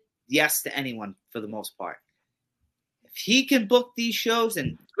yes to anyone for the most part, if he can book these shows,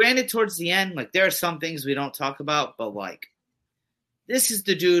 and granted towards the end, like there are some things we don't talk about, but like this is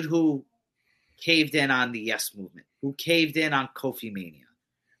the dude who caved in on the Yes Movement, who caved in on Kofi Mania,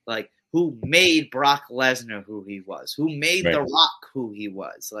 like who made Brock Lesnar who he was, who made The Rock who he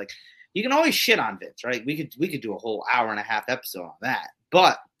was. Like, you can always shit on Vince, right? We could do a whole hour-and-a-half episode on that.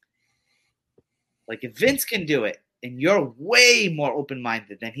 But like if Vince can do it and you're way more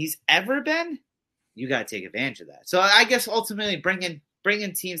open-minded than he's ever been, you got to take advantage of that. So I guess ultimately bringing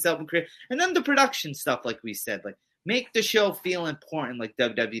teams to help and create, and then the production stuff, like we said, like make the show feel important like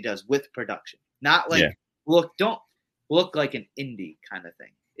WWE does with production. Not like don't look like an indie kind of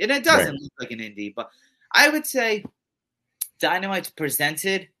thing. And it doesn't look like an indie, but I would say Dynamite's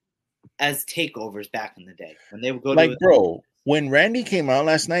presented as takeovers back in the day when they would go like, bro, when Randy came out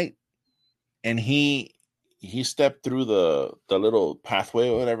last night and he stepped through the little pathway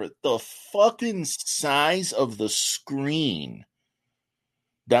or whatever, the fucking size of the screen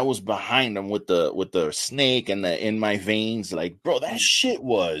that was behind him with the snake and the In My Veins, like, bro, that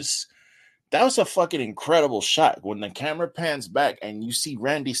was a fucking incredible shot when the camera pans back and you see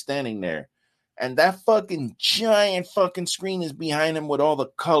Randy standing there. And that fucking giant fucking screen is behind him with all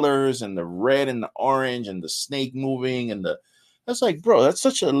the colors and the red and the orange and the snake moving and that's like, bro, that's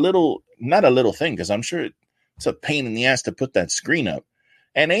such a not a little thing, because I'm sure it's a pain in the ass to put that screen up.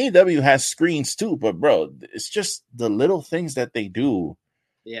 And AEW has screens too, but bro, it's just the little things that they do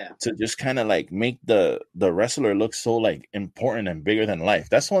to just kind of like make the wrestler look so like important and bigger than life.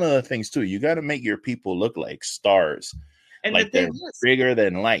 That's one of the things too. You got to make your people look like stars, and like they're bigger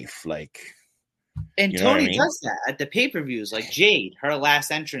than life, like. And Tony does that at the pay-per-views, like Jade, her last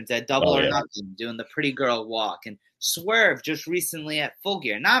entrance at Double or Nothing, doing the pretty girl walk, and Swerve just recently at Full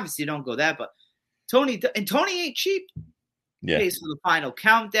Gear. And obviously you don't go that, but Tony ain't cheap. Yeah. Pays for the Final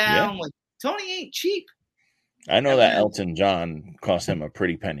Countdown. Like, Tony ain't cheap. I know that Elton John cost him a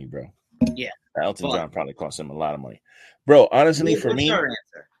pretty penny, bro. Yeah. Elton John probably cost him a lot of money. Bro, honestly, for me.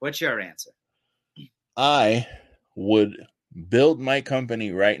 What's your answer? I would build my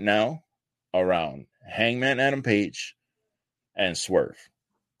company right now around Hangman Adam Page and Swerve.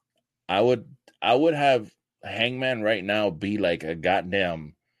 I would have Hangman right now be like a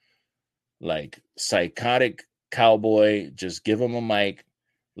goddamn like psychotic cowboy. Just give him a mic,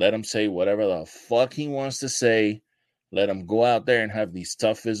 let him say whatever the fuck he wants to say, let him go out there and have these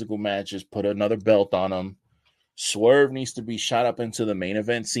tough physical matches, put another belt on him. Swerve needs to be shot up into the main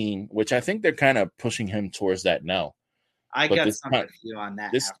event scene, which I think they're kind of pushing him towards that now. I got something for you on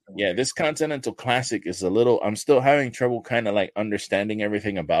that. This Continental Classic is I'm still having trouble kind of like understanding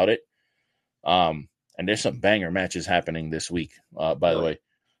everything about it. And there's some banger matches happening this week, by the way.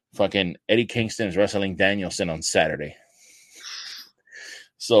 Fucking Eddie Kingston is wrestling Danielson on Saturday.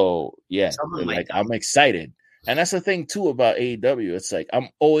 So, yeah, like I'm excited. And that's the thing too about AEW. It's like I'm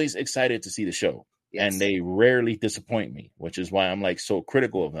always excited to see the show, Yes. and they rarely disappoint me, which is why I'm like so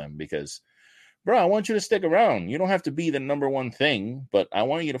critical of them because, bro, I want you to stick around. You don't have to be the number one thing, but I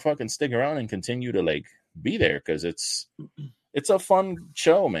want you to fucking stick around and continue to like be there because it's a fun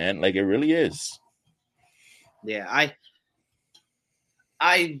show, man. Like it really is. Yeah,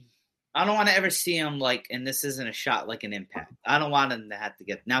 I don't want to ever see him like, and this isn't a shot like an Impact. I don't want him to have to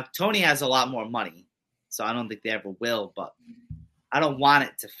get. Now Tony has a lot more money, so I don't think they ever will. But I don't want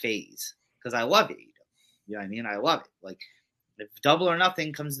it to phase because I love it. You know what I mean? I love it. Like if Double or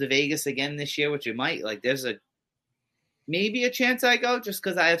Nothing comes to Vegas again this year, which it might, like there's maybe a chance I go just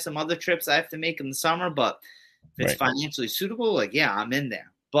because I have some other trips I have to make in the summer. But if it's financially suitable, like yeah, I'm in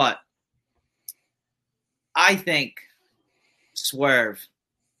there. But I think Swerve.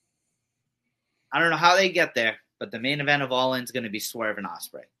 I don't know how they get there, but the main event of All In is going to be Swerve and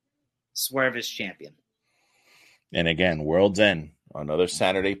Ospreay. Swerve is champion. And again, World's End, another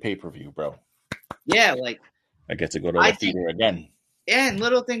Saturday pay-per-view, bro. Yeah, like I get to go to the theater again. Yeah, and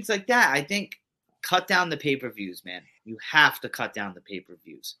little things like that. I think cut down the pay-per-views, man. You have to cut down the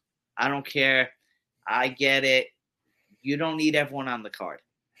pay-per-views. I don't care. I get it. You don't need everyone on the card.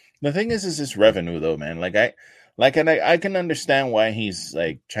 The thing is this revenue, though, man. I can understand why he's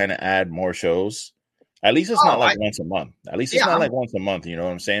like trying to add more shows. At least it's not like once a month. At least it's not like once a month. You know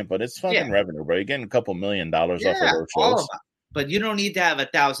what I'm saying? But it's fucking revenue, bro. You're getting a couple $1 million off of those shows. But you don't need to have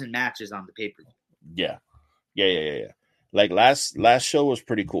 1,000 matches on the pay-per-view. Yeah. Like last show was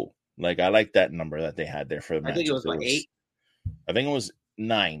pretty cool. Like I like that number that they had there for the matches. I think it was like 8. I think it was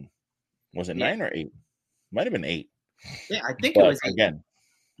 9. Was it 9 or 8? Might have been 8. Yeah, I think it was 8. Again,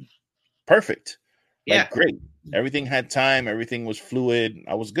 perfect. Yeah, great. Everything had time. Everything was fluid.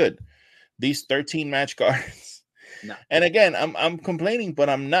 I was good. These 13 match cards. No. And again, I'm complaining, but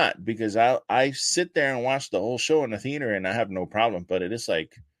I'm not because I sit there and watch the whole show in the theater and I have no problem. But it is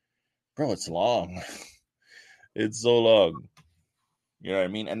like, bro, it's long. It's so long. You know what I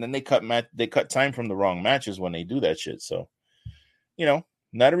mean? And then they cut time from the wrong matches when they do that shit. So, you know,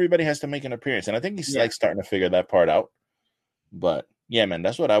 not everybody has to make an appearance. And I think he's like starting to figure that part out. But yeah, man,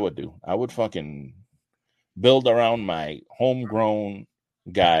 that's what I would do. I would fucking build around my homegrown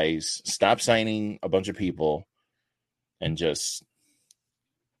guys, stop signing a bunch of people, and just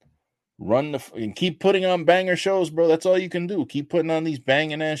and keep putting on banger shows, bro. That's all you can do. Keep putting on these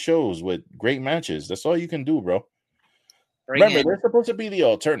banging ass shows with great matches. That's all you can do, bro. Remember, they're supposed to be the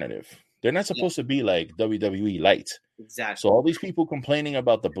alternative. They're not supposed to be like WWE light. Exactly. So all these people complaining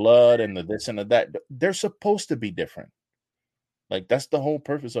about the blood and the this and the that, they're supposed to be different. Like that's the whole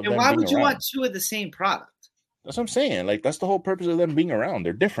purpose of them. Why would you want 2 of the same product? That's what I'm saying. Like that's the whole purpose of them being around.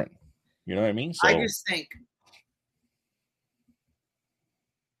 They're different. You know what I mean? So I just think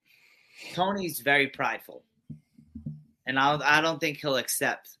Tony's very prideful, and I don't think he'll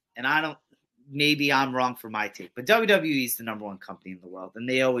accept. And maybe I'm wrong for my take, but WWE is the number one company in the world, and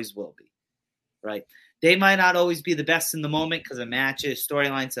they always will be. Right? They might not always be the best in the moment because of matches,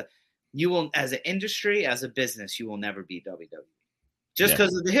 storylines. You will, as an industry, as a business, you will never be WWE. Just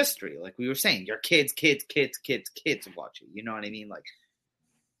because of the history, like we were saying, your kids watch it. You know what I mean? Like,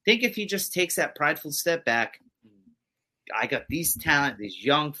 think if he just takes that prideful step back. I got these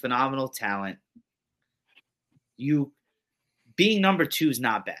young, phenomenal talent. You being number 2 is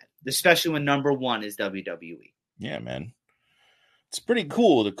not bad, especially when number 1 is WWE. Yeah, man. It's pretty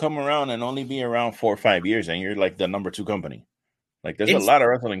cool to come around and only be around 4 or 5 years, and you're like the number 2 company. Like, there's a lot of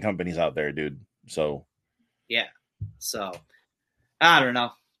wrestling companies out there, dude. So, yeah. So, I don't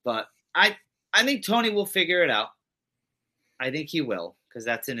know, but I think Tony will figure it out. I think he will because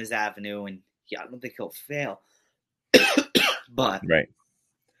that's in his avenue, and I don't think he'll fail. But right,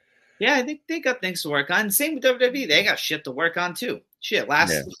 yeah, I think they got things to work on. Same with WWE; they got shit to work on too. Shit,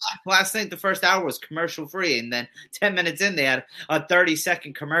 last night the first hour was commercial free, and then 10 minutes in they had a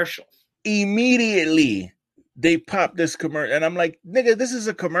 30-second commercial. Immediately they popped this commercial, and I'm like, nigga, this is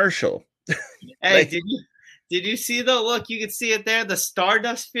a commercial. Hey, like, did you see the look? You can see it there, the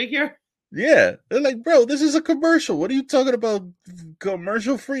Stardust figure. Yeah, they're like, bro, this is a commercial. What are you talking about?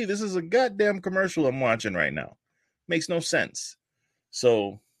 Commercial free? This is a goddamn commercial I'm watching right now. Makes no sense.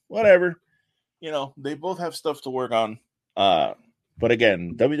 So whatever, you know, they both have stuff to work on. But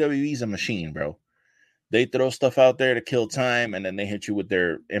again, WWE's a machine, bro. They throw stuff out there to kill time, and then they hit you with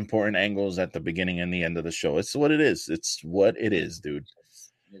their important angles at the beginning and the end of the show. It's what it is. It's what it is, dude.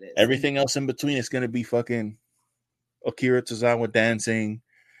 It is. Everything else in between is gonna be fucking Akira Tozawa dancing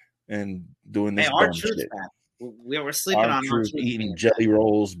and doing this dumb shit. We were sleeping on R-Truth eating jelly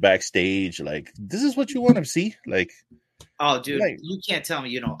rolls backstage. Like, this is what you want to see? Like, oh, dude, you can't tell me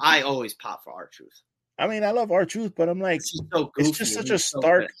you know. I always pop for R-Truth. I mean, I love R-Truth, but I'm like, It's just so it's goofy. just such and a it's so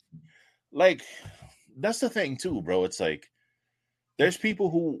stark, good. like, that's the thing too, bro. It's like, there's people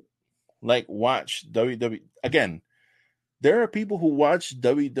who like watch WWE. Again, there are people who watch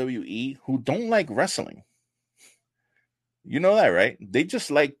WWE who don't like wrestling. You know that, right? They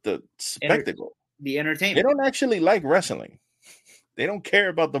just like the spectacle. The They entertainment. don't actually like wrestling. They don't care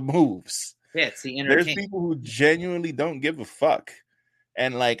about the moves. Yeah, it's the There's entertainment. people who genuinely don't give a fuck.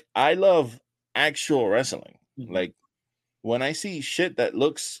 And like, I love actual wrestling. Mhm. Like, when I see shit that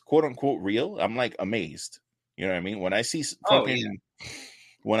looks quote unquote real, I'm like amazed. You know what I mean? When I see Oh, fucking,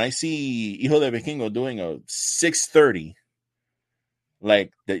 when I see Hijo de Vikingo doing a 630,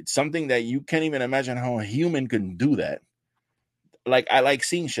 like something that you can't even imagine how a human can do that. Like, I like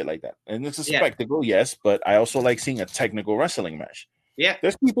seeing shit like that, and it's a Yeah. spectacle, yes, but I also like seeing a technical wrestling match. Yeah.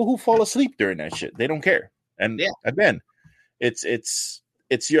 There's people who fall asleep during that shit; they don't care. And Yeah. again, it's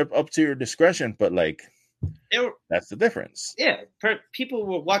your up to your discretion, but like, that's the difference. Yeah, people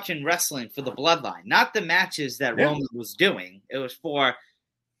were watching wrestling for the bloodline, not the matches that Yeah. Roman was doing. It was for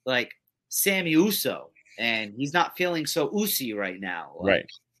like Sammy Uso, and he's not feeling so Usi right now. Right.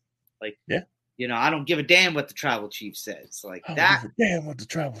 Like, yeah. You know, I don't give a damn what the tribal chief says. Like I don't that. give a damn what the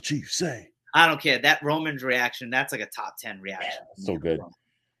tribal chief say. I don't care. That Roman's reaction, that's like a top 10 reaction. So good.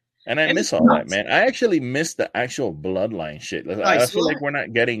 And I And miss it's all that, nuts. man. I actually miss the actual bloodline shit. I feel like we're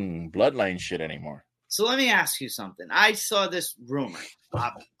not getting bloodline shit anymore. So let me ask you something. I saw this rumor.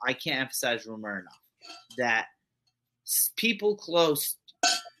 I can't emphasize rumor enough. That people close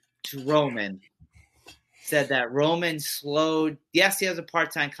to Roman said that Roman slowed. Yes, he has a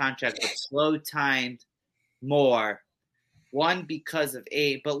part-time contract, but slowed timed more. One, because of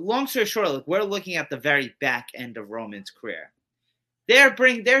age. But long story short, like, we're looking at the very back end of Roman's career. They're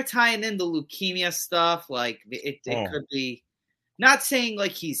tying in the leukemia stuff. Like it could be, not saying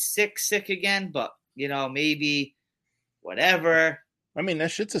like he's sick again, but you know, maybe whatever. I mean,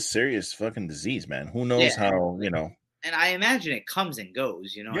 that shit's a serious fucking disease, man. Who knows how, you know. And I imagine it comes and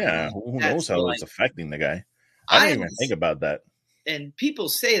goes, you know. Yeah, I mean? who knows how like, it's affecting the guy. I don't even think about that. And people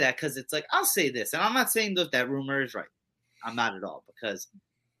say that because it's like, I'll say this, and I'm not saying that rumor is right. I'm not at all, because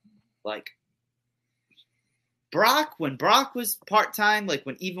like Brock, when Brock was part-time, like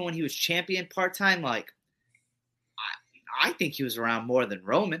when he was champion part-time, like I think he was around more than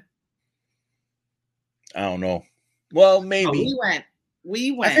Roman. I don't know. Well, maybe.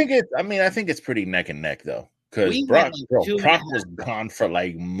 We went. I think it's pretty neck and neck though. Because Brock was gone for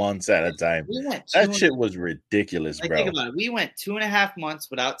like months at a time. That shit was ridiculous, bro. Think about it. We went 2.5 months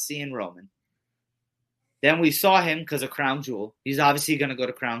without seeing Roman. Then we saw him because of Crown Jewel. He's obviously going to go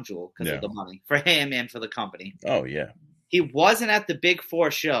to Crown Jewel because of the money for him and for the company. Oh, yeah. He wasn't at the Big Four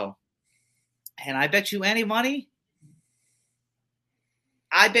show. And I bet you any money,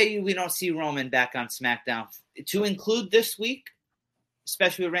 I bet you we don't see Roman back on SmackDown. To include this week,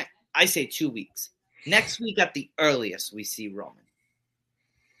 especially with I say 2 weeks. Next week at the earliest, we see Roman.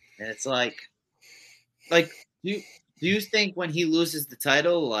 And it's like do you think when he loses the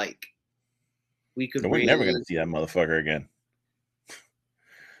title, like, we could we're never going to see that motherfucker again.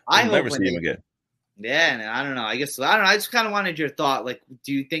 I'll never see him again. Yeah, and I don't know. I just kind of wanted your thought. Like,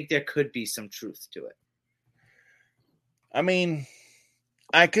 do you think there could be some truth to it? I mean,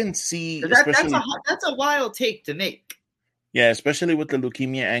 I can see. That's a wild take to make. Yeah, especially with the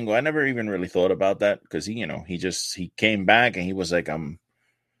leukemia angle. I never even really thought about that because he came back and he was like,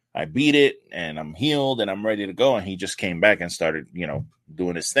 I beat it and I'm healed and I'm ready to go. And he just came back and started,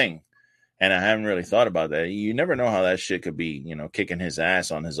 doing his thing. And I haven't really thought about that. You never know how that shit could be, kicking his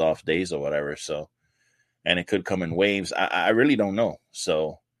ass on his off days or whatever. So, and it could come in waves. I really don't know.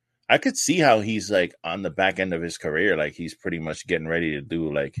 So I could see how he's like on the back end of his career. Like he's pretty much getting ready to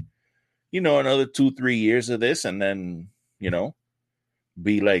do like, another 2-3 years of this and then,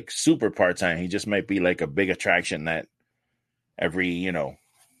 be like super part-time. He just might be like a big attraction that every,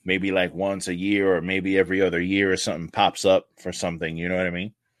 maybe like once a year or maybe every other year or something pops up for something. You know what I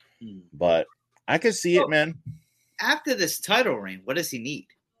mean? But I could see it, man. After this title reign, what does he need?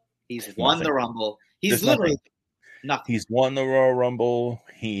 He's won the Rumble. He's literally nothing. He's won the Royal Rumble.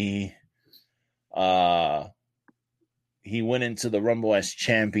 He went into the Rumble as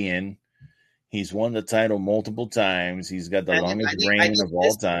champion. He's won the title multiple times. He's got the longest reign of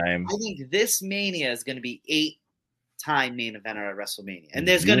all time. I think this Mania is going to be 8-time main eventer at WrestleMania, and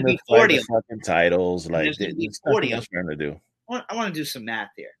there's going to be 40 of fucking titles. Like there's going to be 40 of them to do. I want to do some math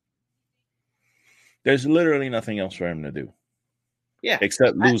here. There's literally nothing else for him to do. Yeah.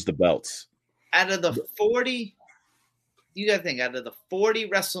 Except lose the belts. Out of the 40, you got to think, out of the 40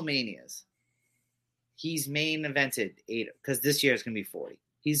 WrestleManias, he's main evented 8, because this year is going to be 40.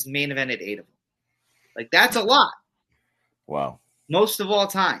 He's main evented 8 of them. Like, that's a lot. Wow. Most of all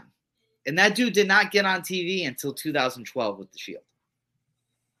time. And that dude did not get on TV until 2012 with the Shield.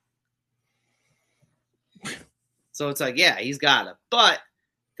 So it's like, yeah, he's got it. But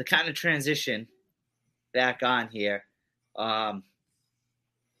the kind of transition back on here, I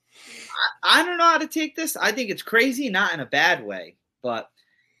don't know how to take this. I think it's crazy, not in a bad way. But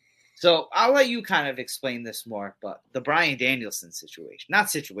so I'll let you kind of explain this more. But the Bryan Danielson situation, not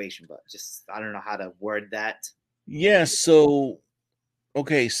situation, but just I don't know how to word that. Yeah. So,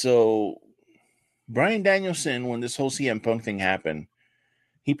 okay. So Bryan Danielson, when this whole CM Punk thing happened,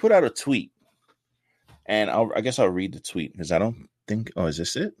 he put out a tweet. And I guess I'll read the tweet because I don't think. Oh, is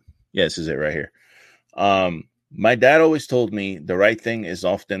this it? Yeah, this is it right here. My dad always told me the right thing is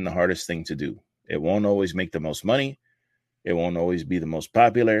often the hardest thing to do. It won't always make the most money. It won't always be the most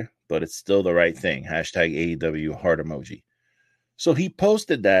popular, but it's still the right thing. Hashtag AEW heart emoji. So he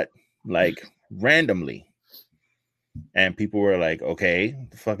posted that like randomly. And people were like, okay,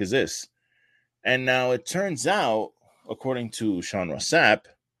 the fuck is this? And now it turns out, according to Sean Ross Sapp,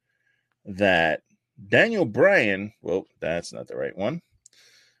 that Daniel Bryan, well, that's not the right one.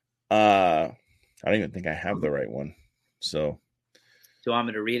 I don't even think I have the right one. So, do you want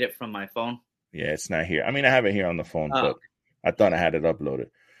me to read it from my phone? Yeah, it's not here. I mean, I have it here on the phone, but I thought I had it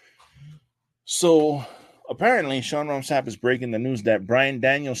uploaded. So, apparently, Sean Ross Sapp is breaking the news that Bryan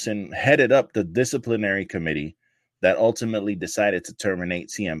Danielson headed up the disciplinary committee that ultimately decided to terminate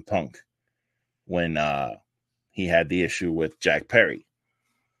CM Punk when he had the issue with Jack Perry.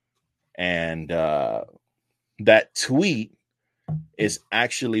 And that tweet is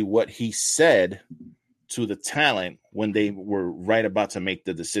actually what he said to the talent when they were right about to make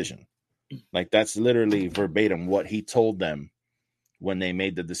the decision. Like, that's literally verbatim what he told them when they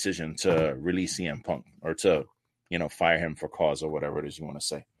made the decision to release CM Punk or to, fire him for cause or whatever it is you want to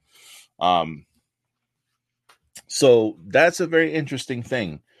say. So that's a very interesting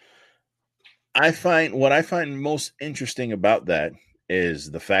thing. What I find most interesting about that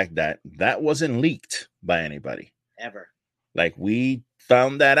is the fact that that wasn't leaked by anybody. Ever. Like, we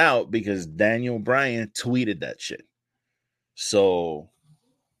found that out because Daniel Bryan tweeted that shit. So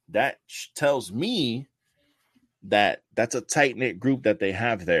that tells me that that's a tight-knit group that they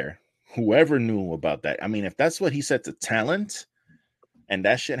have there. Whoever knew about that. I mean, if that's what he said to talent and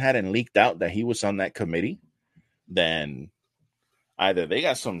that shit hadn't leaked out that he was on that committee, then either they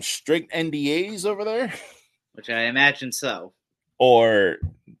got some strict NDAs over there, which I imagine so, or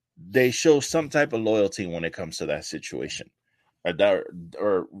they show some type of loyalty when it comes to that situation.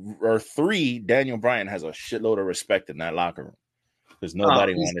 Or three, Daniel Bryan has a shitload of respect in that locker room because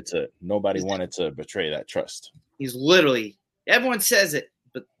nobody wanted to betray that trust. He's literally, everyone says it,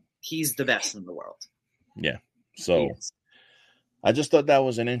 but he's the best in the world. Yeah. So I just thought that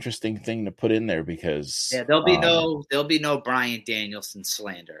was an interesting thing to put in there because there'll be no Bryan Danielson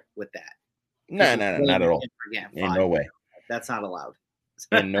slander with that. No, not at all. In no way. That's not allowed.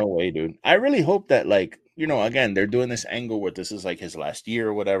 In no way, dude. I really hope that, again, they're doing this angle where this is like his last year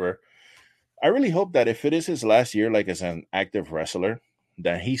or whatever. I really hope that if it is his last year, like as an active wrestler,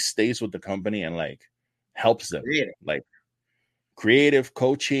 that he stays with the company and helps them, creative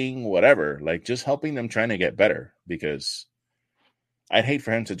coaching, whatever, just helping them trying to get better, because I'd hate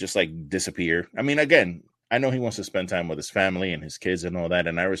for him to just disappear. I mean, again, I know he wants to spend time with his family and his kids and all that,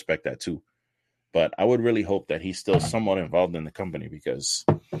 and I respect that too. But I would really hope that he's still somewhat involved in the company because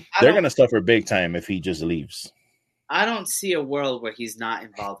they're going to suffer big time if he just leaves. I don't see a world where he's not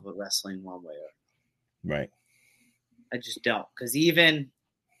involved with wrestling one way or right. I just don't. Because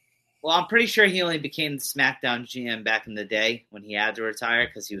I'm pretty sure he only became the SmackDown GM back in the day when he had to retire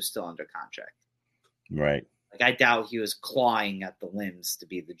because he was still under contract. Right. I doubt he was clawing at the limbs to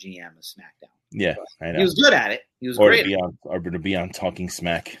be the GM of SmackDown. Yeah, I know. He was good at it. He was great. To be on Talking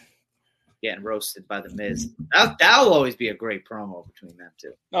Smack. Getting roasted by the Miz. That'll always be a great promo between them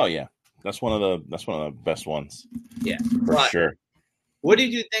two. Oh yeah, that's one of the best ones. Yeah, for sure. What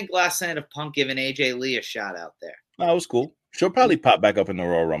did you think last night of Punk giving AJ Lee a shot out there? That was cool. She'll probably pop back up in the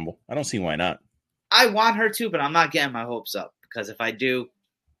Royal Rumble. I don't see why not. I want her to, but I'm not getting my hopes up because if I do,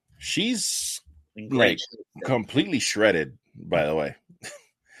 she's completely shredded. By the way.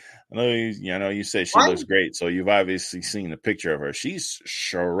 I know you say she looks great, so you've obviously seen a picture of her. She's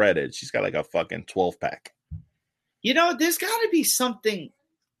shredded. She's got a fucking 12-pack. There's got to be something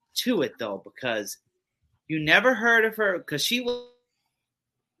to it, though, because you never heard of her, because she was...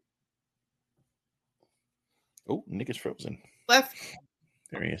 Oh, Nick is frozen. Left.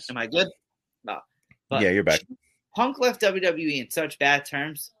 There he is. Am I good? No. Yeah, you're back. Punk left WWE in such bad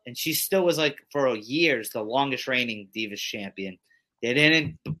terms, and she still was, for years, the longest reigning Divas champion. They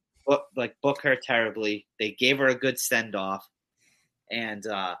didn't book her terribly. They gave her a good send off, and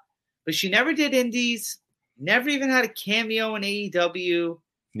but she never did indies. Never even had a cameo in AEW.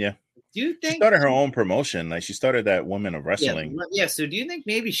 Yeah. Do you She think started her own promotion. Like she started that Women of Wrestling. Yeah. So do you think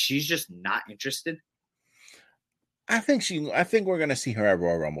maybe she's just not interested? I think we're gonna see her at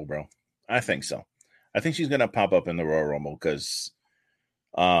Royal Rumble, bro. I think so. I think she's gonna pop up in the Royal Rumble because,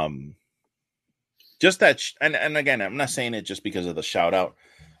 just that. And again, I'm not saying it just because of the shout out.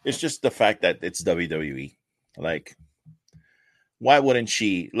 It's just the fact that it's WWE. Like, why wouldn't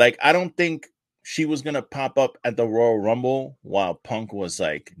she? Like, I don't think she was gonna pop up at the Royal Rumble while Punk was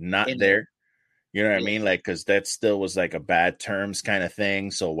like not there. You know what I mean? Like, because that still was like a bad terms kind of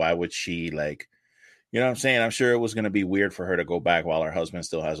thing. So why would she like? You know what I'm saying? I'm sure it was going to be weird for her to go back while her husband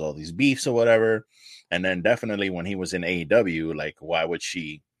still has all these beefs or whatever. And then definitely when he was in AEW, like, why would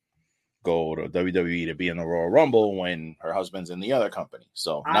she go to WWE to be in the Royal Rumble when her husband's in the other company?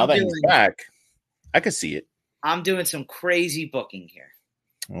 So now that he's back, I could see it. I'm doing some crazy booking here.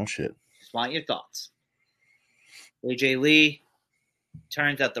 Oh, shit. Just want your thoughts. AJ Lee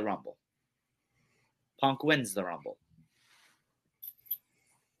turns at the Rumble. Punk wins the Rumble.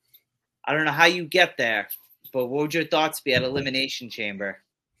 I don't know how you get there, but what would your thoughts be at Elimination Chamber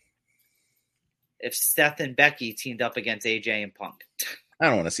if Seth and Becky teamed up against AJ and Punk? I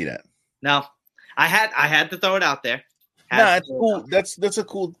don't want to see that. No, I had to throw it out there. It's cool. That's a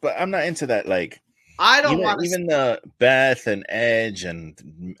cool, but I'm not into that. Like, I don't want even the Beth and Edge,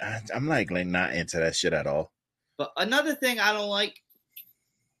 and I'm like not into that shit at all. But another thing I don't like.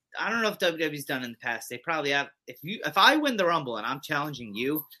 I don't know if WWE's done in the past. They probably have. If I win the Rumble and I'm challenging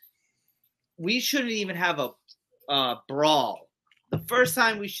you, we shouldn't even have a brawl. The first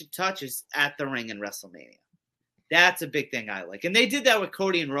time we should touch is at the ring in WrestleMania. That's a big thing I like. And they did that with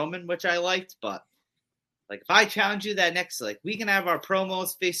Cody and Roman, which I liked. But like, if I challenge you that next, like, we can have our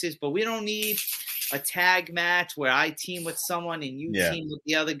promos, faces, but we don't need a tag match where I team with someone and you team with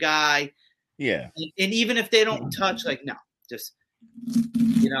the other guy. Yeah. And even if they don't touch, like, no, just,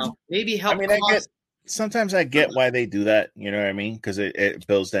 maybe help. I mean, sometimes I get why they do that. You know what I mean? Because it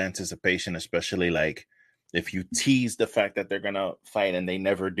builds the anticipation, especially like if you tease the fact that they're going to fight and they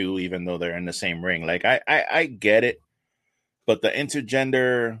never do, even though they're in the same ring. Like, I get it. But the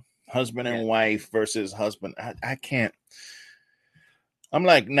intergender husband and wife versus husband, I can't. I'm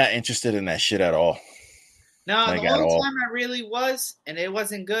like not interested in that shit at all. No, like, the only time I really was, and it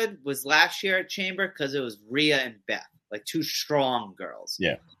wasn't good, was last year at Chamber because it was Rhea and Beth, like two strong girls.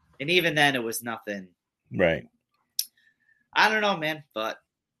 Yeah. And even then, it was nothing. Right. I don't know, man. But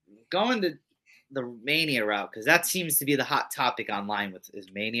going to the Mania route, because that seems to be the hot topic online is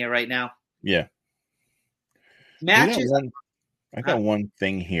Mania right now. Yeah. Matches. I got one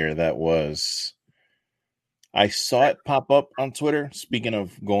thing here that was... I saw it pop up on Twitter. Speaking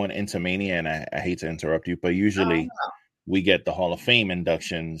of going into Mania, and I hate to interrupt you, but usually we get the Hall of Fame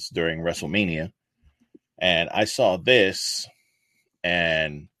inductions during WrestleMania. And I saw this,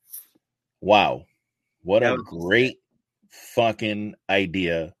 and wow, what a great fucking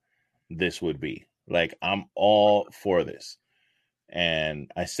idea this would be. Like, I'm all for this.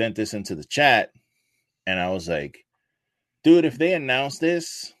 And I sent this into the chat, and I was like, dude, if they announce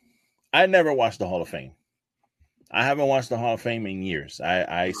this, I never watched the Hall of Fame. I haven't watched the Hall of Fame in years.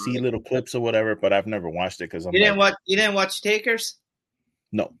 I see little clips or whatever, but I've never watched it because you didn't watch Takers?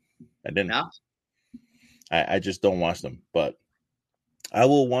 No, I didn't. No? I just don't watch them, but I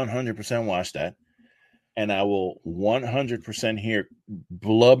will 100% watch that, and I will 100% hear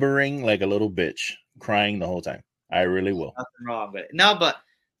blubbering like a little bitch, crying the whole time. I really will. Nothing wrong with it. No, but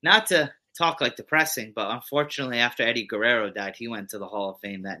not to talk like depressing, but unfortunately, after Eddie Guerrero died, he went to the Hall of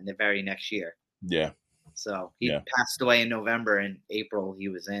Fame that in the very next year. Yeah. So he passed away in November, and April he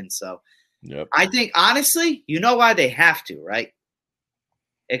was in. So yep. I think, honestly, you know why they have to, right?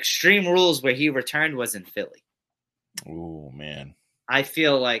 Extreme Rules, where he returned, was in Philly. Oh, man. I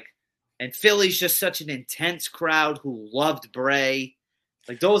feel like, and Philly's just such an intense crowd who loved Bray.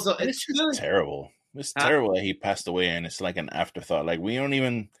 Like, those are, it's just terrible. It's terrible that he passed away, and it's like an afterthought. Like, we don't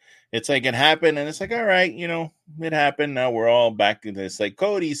even, it's like it happened, and it's like, all right, it happened. Now we're all back to this. Like,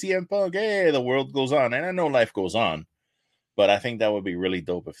 Cody, CM Punk, hey, the world goes on. And I know life goes on, but I think that would be really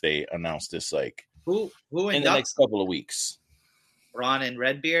dope if they announced this, like, who in the next couple of weeks. Braun and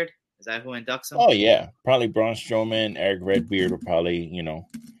Redbeard? Is that who inducts them? Oh, yeah. Probably Braun Strowman, Eric Redbeard, or probably,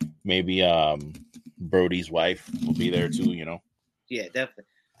 maybe Brody's wife will be there too, Yeah, definitely.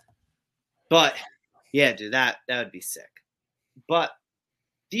 But, yeah, dude, that would be sick. But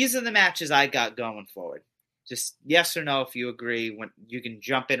these are the matches I got going forward. Just yes or no if you agree. When you can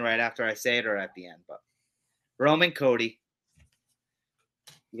jump in right after I say it or at the end. But Roman Cody,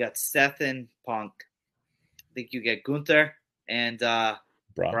 You got Seth and Punk. I think you get Gunther and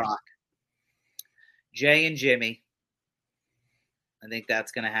Brock. Jay and Jimmy. I think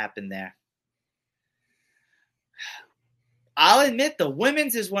that's going to happen there. I'll admit the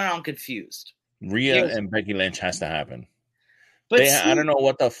women's is where I'm confused. Rhea and Becky Lynch has to happen. But I don't know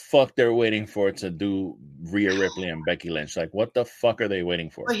what the fuck they're waiting for to do Rhea Ripley and Becky Lynch. Like, what the fuck are they waiting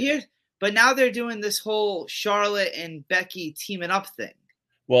for? But now they're doing this whole Charlotte and Becky teaming up thing.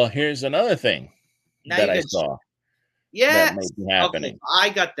 Well, here's another thing that I saw. Yeah, that might be happening. Okay, I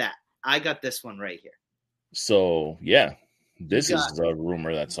got that. I got this one right here. So yeah, this is a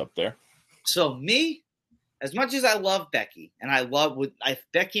rumor that's up there. So me, as much as I love Becky, and I love if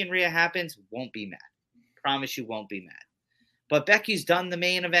Becky and Rhea happens, won't be mad. Promise you, won't be mad. But Becky's done the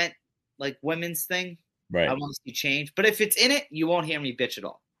main event, like women's thing. Right. I want to see change. But if it's in it, you won't hear me bitch at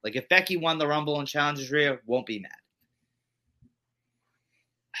all. Like if Becky won the Rumble and challenges Rhea, won't be mad.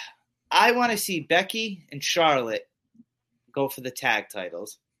 I want to see Becky and Charlotte go for the tag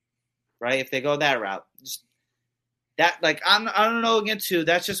titles, right? If they go that route, just that I don't know against who.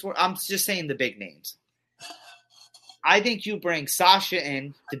 That's just what I'm just saying the big names. I think you bring Sasha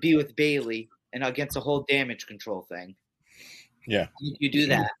in to be with Bayley and against the whole damage control thing. Yeah, you do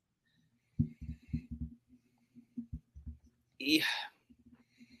that.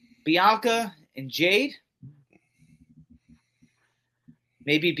 Bianca and Jade.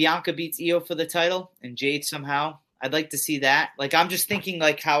 Maybe Bianca beats Io for the title and Jade somehow. I'd like to see that. Like, I'm just thinking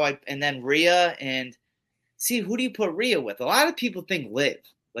like and then Rhea and see, who do you put Rhea with? A lot of people think Liv,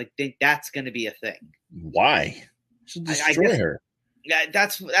 like think that's going to be a thing. Why? Should destroy her. Yeah,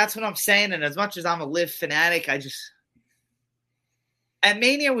 that's what I'm saying. And as much as I'm a Liv fanatic, at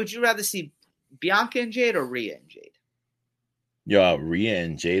Mania, would you rather see Bianca and Jade or Rhea and Jade? Yo, Rhea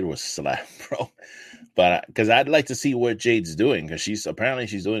and Jade was slap, bro. But because I'd like to see what Jade's doing, because she's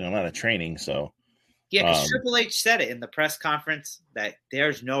doing a lot of training. So yeah, because Triple H said it in the press conference that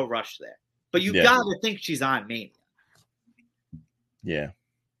there's no rush there, but you gotta think she's on Mania. Yeah,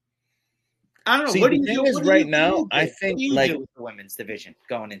 I don't know. See, what do the you thing do? Is right now, I think like with the women's division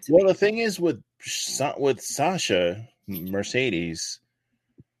going into. Well, the thing is with Sasha Mercedes,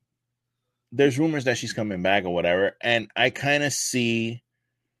 there's rumors that she's coming back or whatever, and I kind of see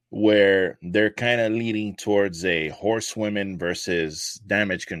where they're kind of leading towards a horsewomen versus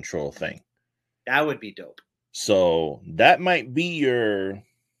damage control thing. That would be dope. So that might be your.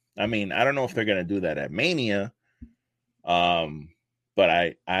 I mean, I don't know if they're gonna do that at Mania, but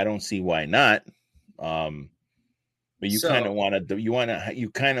I don't see why not. But you kind of want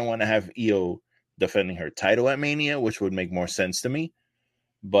to have Io defending her title at Mania, which would make more sense to me.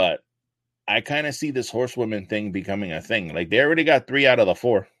 But I kind of see this horsewoman thing becoming a thing. Like they already got 3 out of the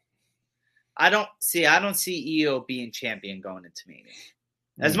 4. I don't see Io being champion going into Mania.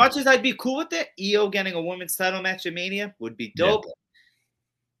 As much as I'd be cool with it, Io getting a women's title match at Mania would be dope. Yeah.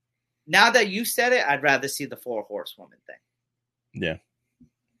 Now that you said it, I'd rather see the 4 horsewoman thing. Yeah.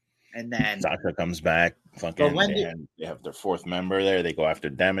 And then Sasha comes back. Fucking, they have their 4th member there. They go after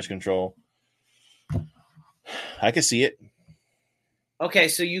damage control. I can see it. Okay,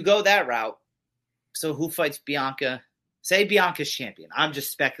 so you go that route. So who fights Bianca? Say Bianca's champion. I'm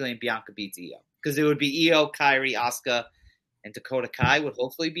just speculating Bianca beats Io. Because it would be Io, Kairi, Asuka, and Dakota Kai would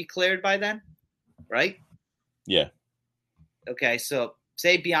hopefully be cleared by then. Right? Yeah. Okay, so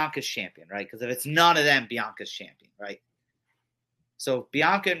say Bianca's champion, right? Because if it's none of them, Bianca's champion, right? So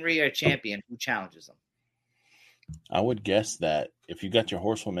Bianca and Rhea are champion. Who challenges them? I would guess that if you got your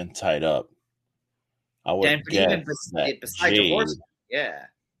horsewoman tied up, I would guess that besides Jade, your horsewoman, yeah,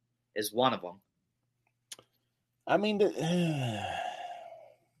 is one of them. I mean, I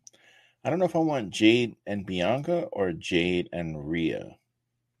don't know if I want Jade and Bianca or Jade and Rhea.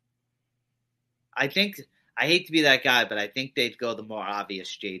 I hate to be that guy, but I think they'd go the more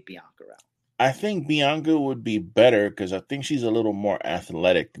obvious Jade Bianca route. I think Bianca would be better because I think she's a little more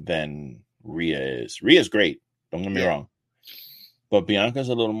athletic than Rhea is. Rhea's great. Don't get me wrong. But Bianca's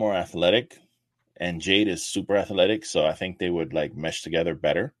a little more athletic and Jade is super athletic. So I think they would like mesh together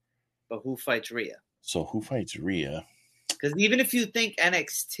better. But who fights Rhea? So who fights Rhea? Because even if you think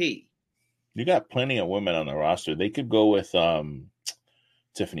NXT, you got plenty of women on the roster. They could go with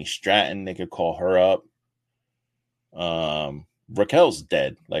Tiffany Stratton. They could call her up. Raquel's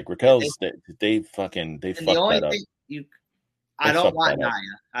dead. Like Raquel's dead. They fucked that up. I don't want Nia.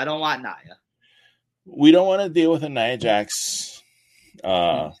 I don't want Nia. We don't want to deal with a Nia Jax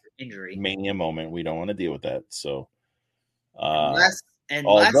injury Mania moment. We don't want to deal with that. So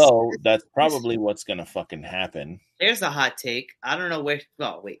although that's probably what's gonna fucking happen. Here's a hot take. I don't know where.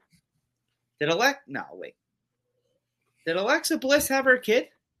 Oh wait, Did Alexa Bliss have her kid?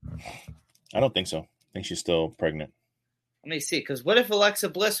 I don't think so. I think she's still pregnant. Let me see, because what if Alexa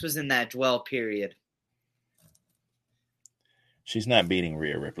Bliss was in that dwell period? She's not beating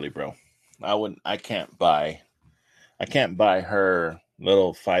Rhea Ripley, bro. I can't buy her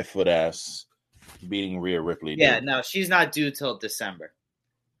little 5-foot ass beating Rhea Ripley. Yeah, dude. no, she's not due till December.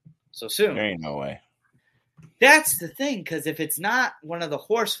 So soon. There ain't no way. That's the thing, because if it's not one of the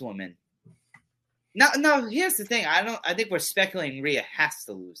horsewomen, no. Here's the thing. I think we're speculating Rhea has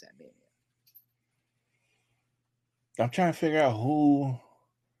to lose that Mania. I'm trying to figure out who.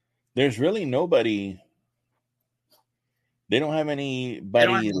 There's really nobody. They don't have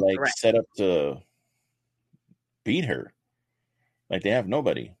anybody set up to beat her. Like, they have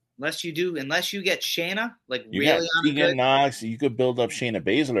nobody. Unless you get Shayna, like You really got Tegan Knox. You could build up Shayna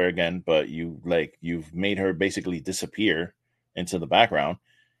Baszler again, but you've made her basically disappear into the background,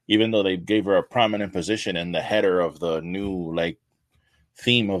 even though they gave her a prominent position in the header of the new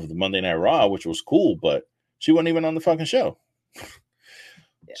theme of the Monday Night Raw, which was cool, but she wasn't even on the fucking show.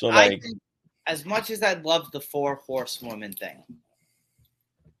 Yeah, So I think, as much as I love the 4 horsewoman thing,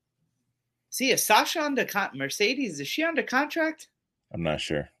 see, is Sasha under Mercedes? Is she under contract? I'm not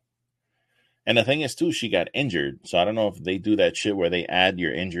sure. And the thing is, too, she got injured. So I don't know if they do that shit where they add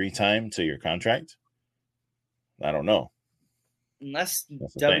your injury time to your contract. I don't know. Unless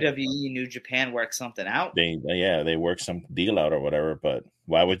WWE, New Japan work something out. They work some deal out or whatever. But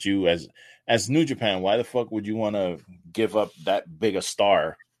why would you, as New Japan, why the fuck would you want to give up that big a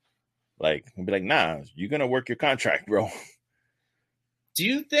star? Like, be like, nah, you're going to work your contract, bro. Do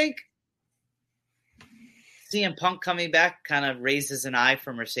you think CM Punk coming back kind of raises an eye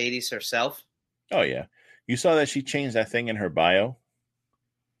for Mercedes herself? Oh, yeah. You saw that she changed that thing in her bio.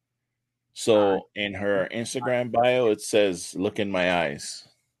 So in her Instagram bio, it says, "Look in my eyes."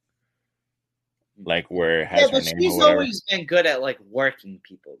 Like where it has her name. She's always been good at working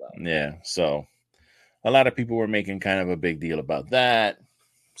people, though. Yeah. So a lot of people were making kind of a big deal about that.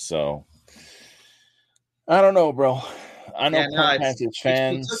 So I don't know, bro. I know Punk has his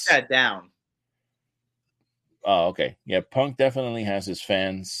fans. He took that down. Oh, okay. Yeah, Punk definitely has his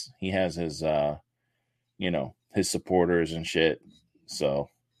fans. He has his his supporters and shit. So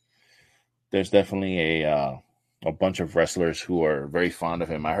there's definitely a bunch of wrestlers who are very fond of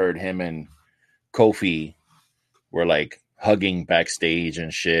him. I heard him and Kofi were hugging backstage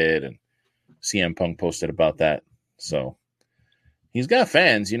and shit, and CM Punk posted about that. So he's got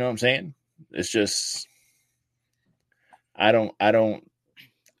fans, you know what I'm saying? It's just I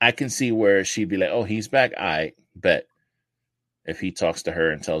can see where she'd be like, "Oh, he's back." I bet if he talks to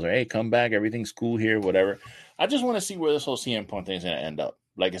her and tells her, "Hey, come back, everything's cool here, whatever." I just want to see where this whole CM Punk thing is going to end up.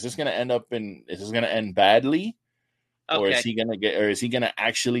 Is this going to end badly? Okay. Or is he going to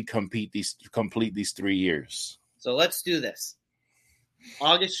actually complete these 3 years? So let's do this.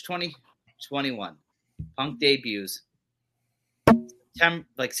 August 2021, Punk debuts.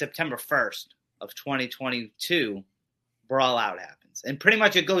 September 1st of 2022, Brawl Out happens. And pretty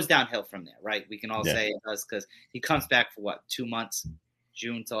much it goes downhill from there, right? We can all say it does, because he comes back for 2 months,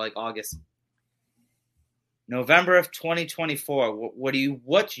 June to August. November of 2024,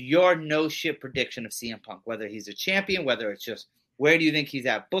 what's your no shit prediction of CM Punk? Whether he's a champion, whether it's just, where do you think he's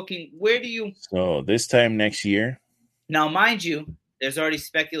at booking? So this time next year? Now, mind you, there's already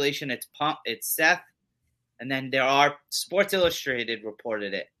speculation it's Punk, it's Seth, and then there are Sports Illustrated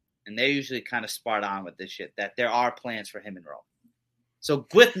reported it, and they're usually kind of spot on with this shit, that there are plans for him in Rome. So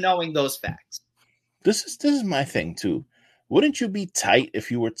with knowing those facts. This is my thing too. Wouldn't you be tight if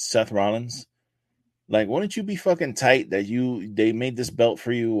you were Seth Rollins? Wouldn't you be fucking tight that they made this belt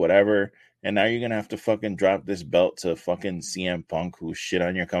for you, whatever, and now you're going to have to fucking drop this belt to fucking CM Punk, who shit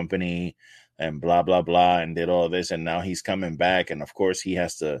on your company and blah, blah, blah, and did all this, and now he's coming back, and of course he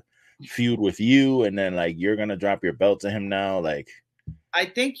has to feud with you, and then, you're going to drop your belt to him now? I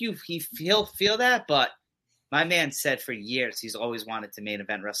think he'll feel that, but my man said for years he's always wanted to main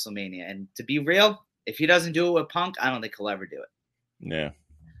event WrestleMania, and to be real, if he doesn't do it with Punk, I don't think he'll ever do it. Yeah.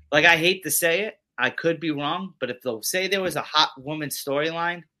 I hate to say it, I could be wrong, but if they'll say there was a hot woman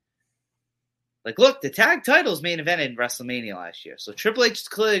storyline, look, the tag titles main event in WrestleMania last year, so Triple H is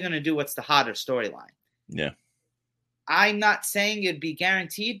clearly going to do what's the hotter storyline. Yeah. I'm not saying it'd be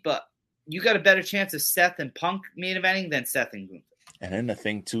guaranteed, but you got a better chance of Seth and Punk main eventing than Seth and Gunther. And then the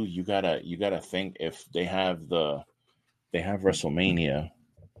thing too, you gotta think, if they have WrestleMania,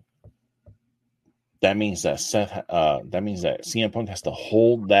 that means that CM Punk has to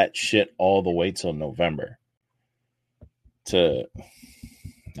hold that shit all the way till November. I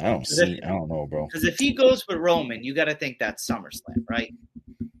don't know, bro. Because if he goes with Roman, you got to think that's SummerSlam, right?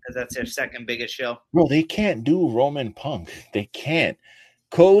 Because that's their second biggest show. Bro, they can't do Roman Punk. They can't.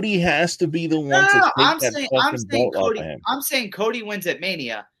 Cody has to be the one to take I'm that saying fucking belt off Cody. of him. I'm saying Cody wins at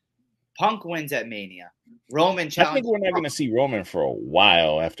Mania. Punk wins at Mania. Roman I challenges. think we're not going to see Roman for a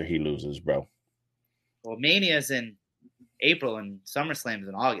while after he loses, bro. Well, Mania's in April and SummerSlam's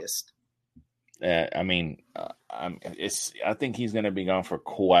in August. I think he's going to be gone for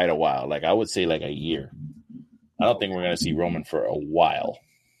quite a while. Like I would say, like a year. I don't think we're going to see Roman for a while.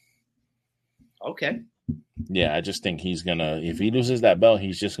 Okay. Yeah, I just think he's gonna. If he loses that belt,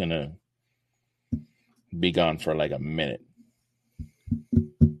 he's just gonna be gone for like a minute.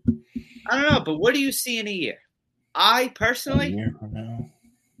 I don't know, but what do you see in a year? I personally, A year from now?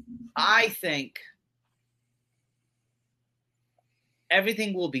 I think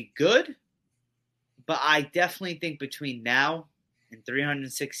everything will be good, but I definitely think between now and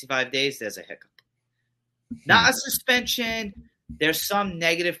 365 days, there's a hiccup. Not a suspension. There's some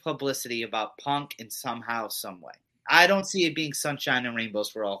negative publicity about Punk in somehow, some way. I don't see it being sunshine and rainbows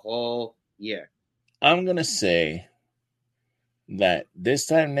for a whole year. I'm gonna say that this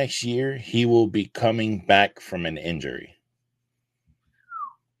time next year he will be coming back from an injury.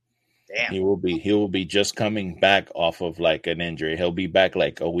 Damn. He will be just coming back off of like an injury. He'll be back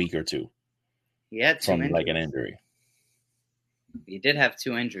like a week or two. He had two from injuries. like an injury. He did have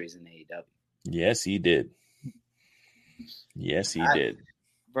 2 injuries in AEW. Yes, he did. Yes, he did.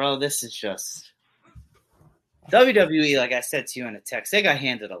 Bro, this is just WWE. Like I said to you in a text, they got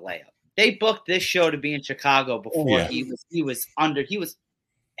handed a layup. They booked this show to be in Chicago before he was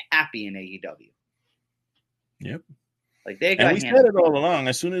happy in AEW. Yep. Like they got. And we said it all along.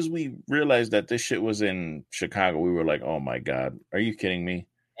 As soon as we realized that this shit was in Chicago, we were like, "Oh my god, are you kidding me?"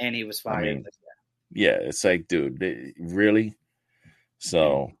 And he was fired. I mean, yeah, it's like, dude, really?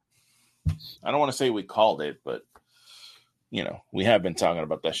 So I don't want to say we called it, but you know, we have been talking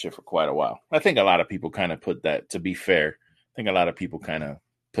about that shit for quite a while. I think a lot of people kind of put that, to be fair, I think a lot of people kind of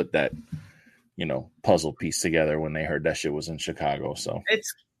put that, you know, puzzle piece together when they heard that shit was in Chicago. So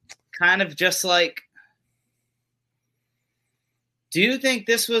it's kind of just like, do you think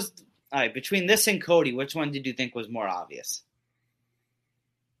this was, all right, between this and Cody, which one did you think was more obvious?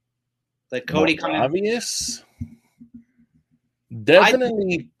 Like Cody more coming obvious?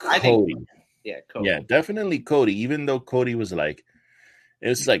 Definitely Cody. Cody. Yeah, definitely Cody. Even though Cody was like,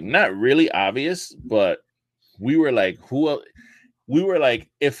 it's like not really obvious, but we were like, we were like,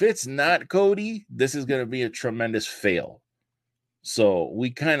 if it's not Cody, this is gonna be a tremendous fail. So we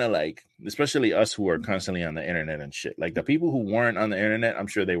kind of like, especially us who are constantly on the internet and shit, like the people who weren't on the internet, I'm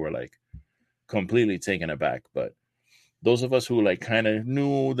sure they were like completely taken aback. But those of us who like kind of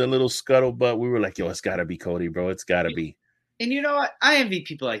knew the little scuttlebutt, we were like, yo, it's gotta be Cody, bro. It's gotta be. And you know what? I envy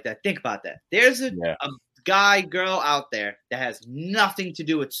people like that. Think about that. There's a guy, girl out there that has nothing to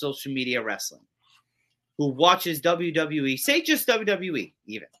do with social media wrestling who watches WWE, say just WWE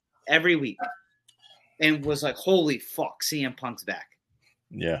even, every week, and was like, holy fuck, CM Punk's back.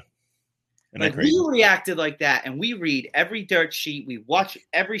 Yeah. Like we reacted like that, and we read every dirt sheet, we watch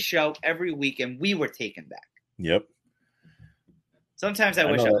every show every week, and we were taken back. Yep. Sometimes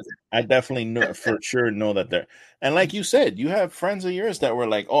I wish I was. I definitely know for sure know that they're, and like you said, you have friends of yours that were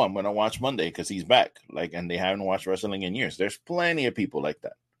like, "Oh, I'm going to watch Monday because he's back," like, and they haven't watched wrestling in years. There's plenty of people like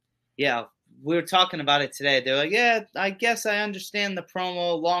that. Yeah, we were talking about it today. They're like, "Yeah, I guess I understand the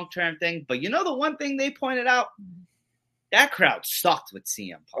promo long-term thing, but you know the one thing they pointed out, that crowd sucked with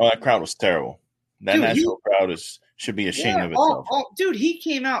CM Punk. Oh, that crowd was terrible. That national crowd should be ashamed of itself. Dude, he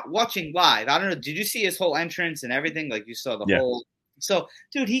came out watching live. I don't know. Did you see his whole entrance and everything? Like you saw the whole. So,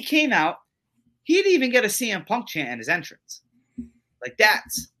 dude, he came out. He didn't even get a CM Punk chant in his entrance.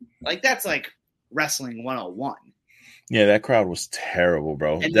 That's like wrestling 101. Yeah, that crowd was terrible,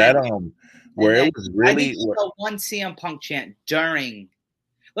 bro. And that then, where it was really I think one CM Punk chant during,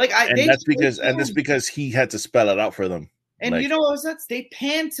 that's because he had to spell it out for them. And you know what was that? They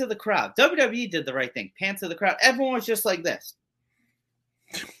panned to the crowd. WWE did the right thing. Panned to the crowd. Everyone was just like this.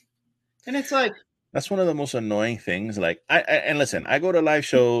 And it's like, that's one of the most annoying things. Like, and listen, I go to live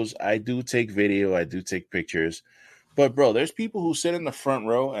shows. I do take video. I do take pictures. But, bro, there's people who sit in the front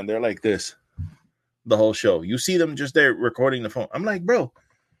row and they're like this the whole show. You see them just there recording the phone. I'm like, bro,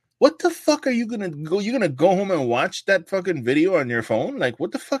 what the fuck are you going to go? You're going to go home and watch that fucking video on your phone? Like,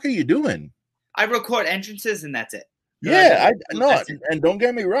 what the fuck are you doing? I record entrances and that's it. Yeah, and don't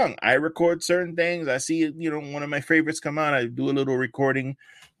get me wrong. I record certain things. I see, one of my favorites come on. I do a little recording.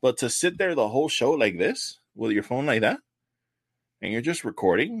 But to sit there the whole show like this with your phone like that, and you're just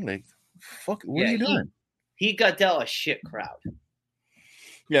recording, like, fuck, what are you doing? He got dealt a shit crowd.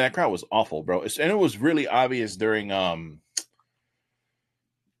 Yeah, that crowd was awful, bro. And it was really obvious during even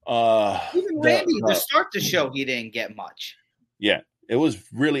Randy to start the show, he didn't get much. Yeah, It was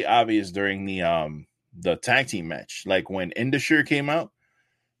really obvious during the tag team match. Like when Indusher came out,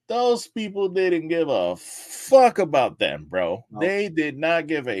 those people didn't give a fuck about them, bro. No. They did not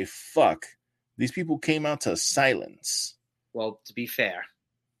give a fuck. These people came out to silence. Well, to be fair.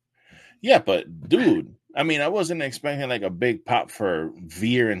 Yeah, but dude, I mean, I wasn't expecting like a big pop for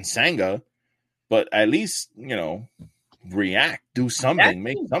Veer and Sangha, but at least, react, do something,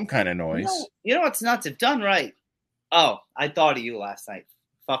 make some kind of noise. You know what's nuts? If done right. Oh, I thought of you last night.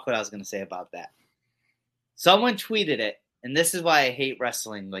 Fuck what I was going to say about that. Someone tweeted it, and this is why I hate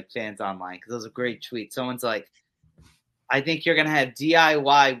wrestling, like fans online, because it was a great tweet. Someone's like, I think you're going to have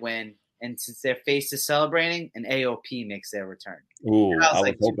DIY win, and since their face is celebrating, and AOP makes their return. Ooh,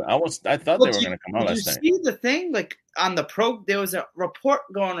 I thought they were going to come out last night. Did you see the thing? Like on the there was a report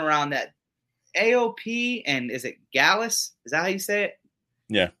going around that AOP and is it Gallus? Is that how you say it?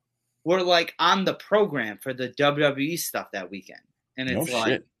 Yeah. Were like on the program for the WWE stuff that weekend. And it's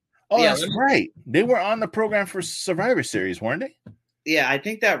shit. Oh, yeah, that's right. They were on the program for Survivor Series, weren't they? Yeah, I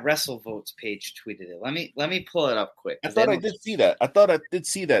think that WrestleVotes page tweeted it. Let me pull it up quick. I thought I did see that.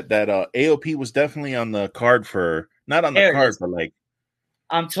 That AOP was definitely on the card for not on the card for like.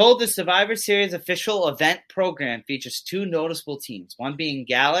 I'm told the Survivor Series official event program features two noticeable teams, one being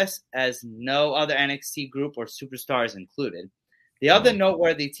Gallus, as no other NXT group or superstars included. The other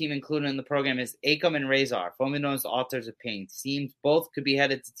noteworthy team included in the program is Akam and Razor, formerly known as the Authors of Pain. Seems both could be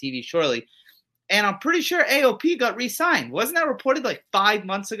headed to TV shortly. And I'm pretty sure AOP got re-signed. Wasn't that reported like 5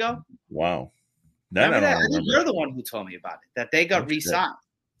 months ago? Wow. Remember that? I think you're the one who told me about it, that they got re-signed.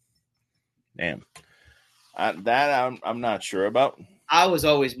 Damn. That I'm not sure about. I was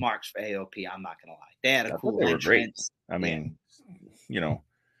always marked for AOP. I'm not going to lie. They had a cool entrance. I mean,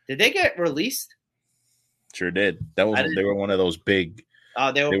 Did they get released? Sure did. They were one of those big.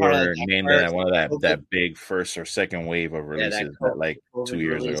 They were named in one of that big first or second wave of releases that like 2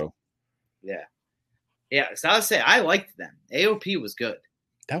 years ago. Yeah. Yeah, so I would say I liked them. AOP was good.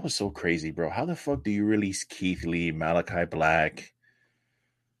 That was so crazy, bro. How the fuck do you release Keith Lee, Malachi Black?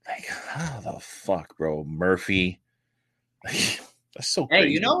 Like, how the fuck, bro? Murphy. That's so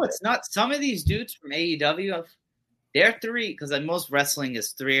crazy. Hey, it's not some of these dudes from AEW, they're three, because most wrestling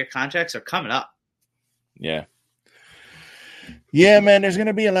is 3-year contracts, are coming up. Yeah. Yeah, man, there's going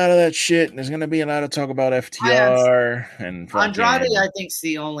to be a lot of that shit. There's going to be a lot of talk about FTR and Andrade, I think, is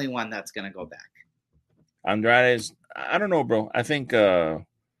the only one that's going to go back. Andrade's, I don't know, bro. I think FTR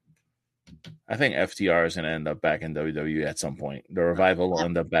is going to end up back in WWE at some point. The Revival will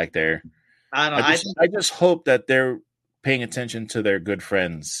end up back there. I just hope that they're paying attention to their good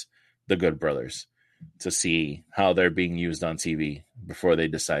friends, the Good Brothers, to see how they're being used on TV before they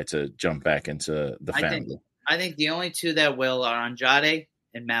decide to jump back into the family. I think the only two that will are Andrade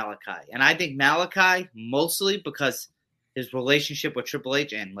and Malachi. And I think Malachi mostly because his relationship with Triple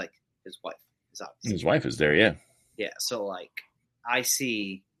H and like his wife is obviously. His wife is there, yeah. Yeah, so like I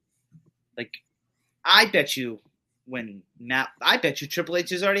see I bet you Triple H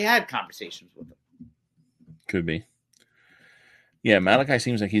has already had conversations with him. Could be. Yeah, Malachi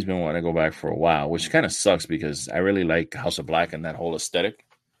seems like he's been wanting to go back for a while, which kind of sucks because I really like House of Black and that whole aesthetic.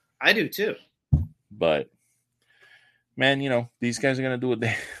 I do too. But man, these guys are gonna do what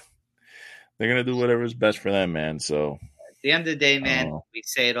they're gonna do whatever's best for them, man. So at the end of the day, man, we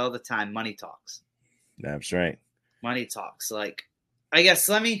say it all the time, money talks. That's right. Money talks. Like, I guess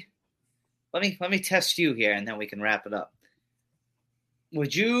let me test you here and then we can wrap it up.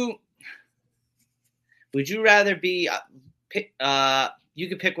 Would you rather be you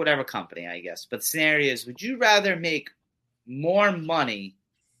could pick whatever company, I guess, but the scenario is, would you rather make more money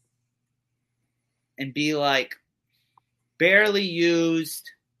and be like barely used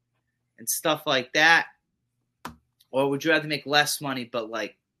and stuff like that, or would you rather make less money but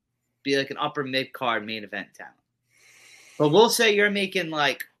like be like an upper mid card main event talent? But we'll say you're making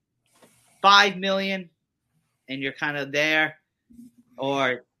like $5 million and you're kind of there,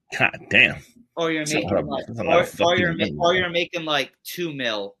 or God damn. Or you're making you're making like $2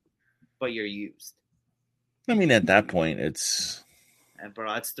 million, but you're used. I mean, at that point, it's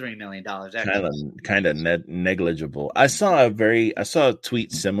bro, it's $3 million. Kind of negligible. I saw a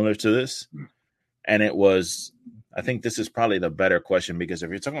tweet similar to this, and it was. I think this is probably the better question because if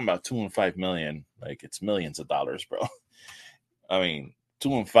you're talking about $2 and $5 million, like it's millions of dollars, bro. I mean,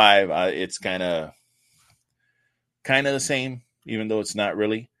 2 and 5, it's kind of the same, even though it's not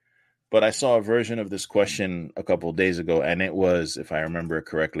really. But I saw a version of this question a couple of days ago, and it was, if I remember it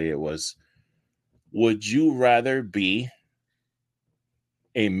correctly, it was, would you rather be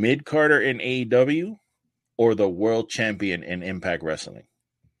a mid-carder in AEW or the world champion in Impact Wrestling?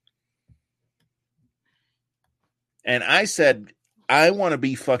 And I said I want to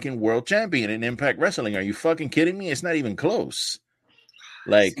be fucking world champion in Impact Wrestling. Are you fucking kidding me? It's not even close.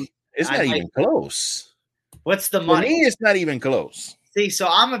 Like, it's not even close. What's the For money? me, it's not even close. See, so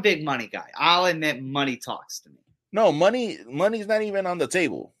I'm a big money guy. I'll admit money talks to me. No, money's not even on the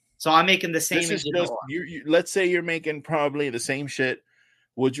table. So I'm making the same. This is just, let's say you're making probably the same shit.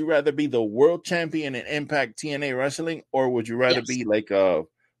 Would you rather be the world champion in Impact TNA Wrestling, or would you rather be like a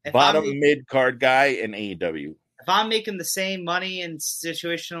bottom mid-card guy in AEW? If I'm making the same money in a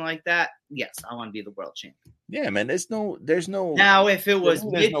situation like that, yes, I want to be the world champion. Yeah, man. There's no. Now, if it was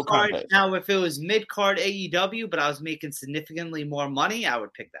mid-card, AEW, but I was making significantly more money, I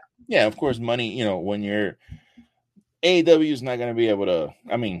would pick that. Yeah, of course, money. You know, when you're AEW is not going to be able to.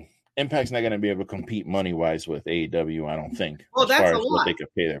 I mean, Impact's not going to be able to compete money-wise with AEW. I don't think. Well, that's a lot. What they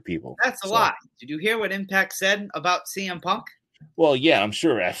could pay their people. That's a lot. Did you hear what Impact said about CM Punk? Well, yeah, I'm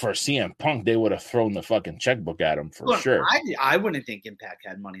sure for CM Punk, they would have thrown the fucking checkbook at him for sure. I wouldn't think Impact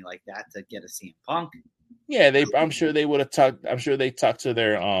had money like that to get a CM Punk. Yeah, I'm sure they would have talked. I'm sure they talked to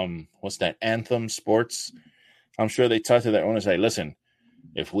their what's that, Anthem Sports. I'm sure they talked to their owners like, listen,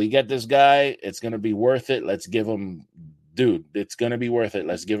 if we get this guy, it's gonna be worth it. Let's give him, dude. It's gonna be worth it.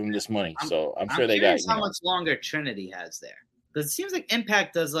 Let's give him this money. I'm sure they got. How much longer Trinity has there? Because it seems like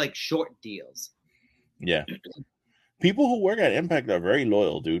Impact does like short deals. Yeah. People who work at Impact are very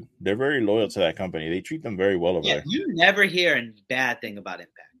loyal, dude. They're very loyal to that company. They treat them very well over there. You never hear a bad thing about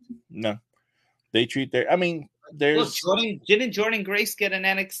Impact. No. They treat their... I mean, there's... Look, didn't Jordan Grace get an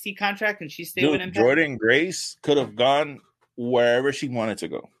NXT contract and she stayed with Impact? Jordan Grace could have gone wherever she wanted to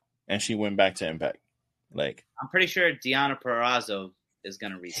go, and she went back to Impact. Like, I'm pretty sure Deonna Purrazzo is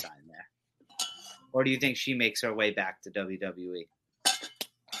going to re-sign there. Or do you think she makes her way back to WWE?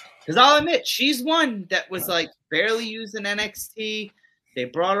 Because I'll admit, she's one that was like barely used in NXT. They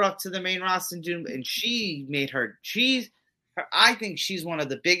brought her up to the main roster in June, and she made her. I think she's one of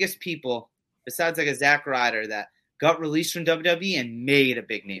the biggest people, besides like a Zack Ryder, that got released from WWE and made a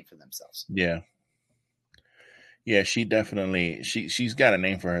big name for themselves. Yeah, yeah, she definitely she's got a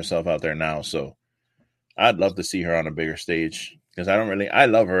name for herself out there now. So I'd love to see her on a bigger stage because I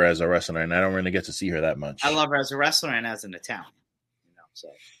love her as a wrestler, and I don't really get to see her that much. I love her as a wrestler and as an Italian, so.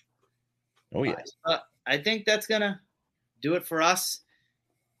 Oh, yeah. I think that's going to do it for us.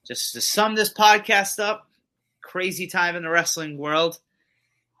 Just to sum this podcast up, crazy time in the wrestling world.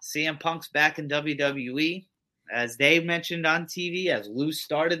 CM Punk's back in WWE. As Dave mentioned on TV, as Lou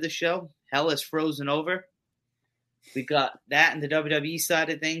started the show, hell is frozen over. We got that in the WWE side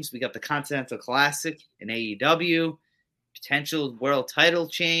of things. We got the Continental Classic in AEW. Potential world title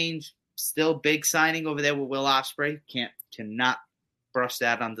change. Still big signing over there with Will Ospreay. Cannot brush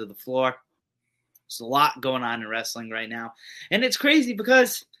that under the floor. There's a lot going on in wrestling right now. And it's crazy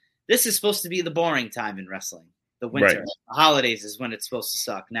because this is supposed to be the boring time in wrestling. The winter. Right. The holidays is when it's supposed to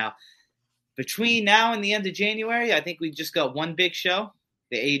suck. Now, between now and the end of January, I think we just got one big show,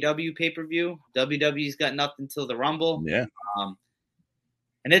 the AEW pay-per-view. WWE's got nothing until the Rumble. Yeah.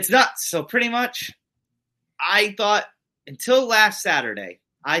 And it's nuts. So pretty much, I thought, until last Saturday,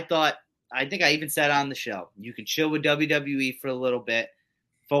 I think I even said on the show, you can chill with WWE for a little bit.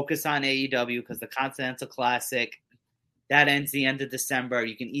 Focus on AEW because the Continental Classic, that ends the end of December.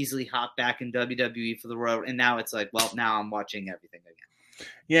 You can easily hop back in WWE for the road. And now it's like, well, now I'm watching everything again.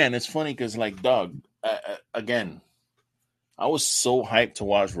 Yeah, and it's funny because, like, dog, again, I was so hyped to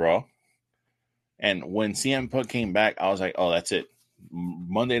watch Raw. And when CM Punk came back, I was like, oh, that's it.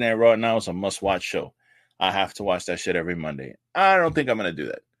 Monday Night Raw now is a must-watch show. I have to watch that shit every Monday. I don't think I'm going to do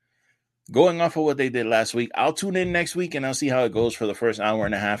that. Going off of what they did last week, I'll tune in next week and I'll see how it goes for the first hour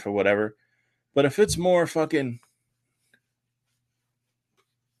and a half or whatever. But if it's more fucking...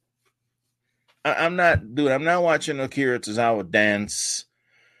 I'm not watching Akira Tozawa dance.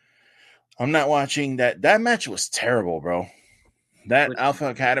 I'm not watching that. That match was terrible, bro. That Alpha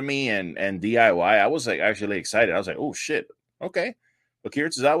Academy and DIY, I was like actually excited. I was like, oh shit. Okay. Akira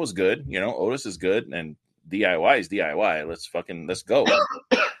Tozawa was good. You know, Otis is good and DIY is DIY. Let's go.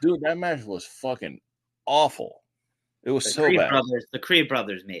 Dude, that match was fucking awful. It was so bad. The Creed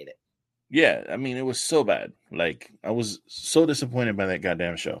brothers made it. Yeah, I mean, it was so bad. Like, I was so disappointed by that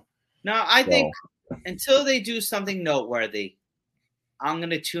goddamn show. No, I think until they do something noteworthy, I'm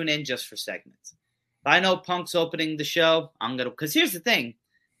going to tune in just for segments. If I know Punk's opening the show, I'm going to – because here's the thing.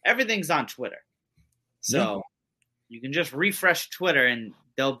 Everything's on Twitter. So you can just refresh Twitter and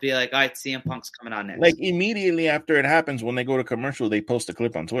they'll be like, all right, CM Punk's coming on next. Like, immediately after it happens, when they go to commercial, they post a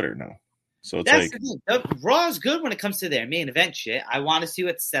clip on Twitter now. So it's that's like – Raw is good when it comes to their main event shit. I want to see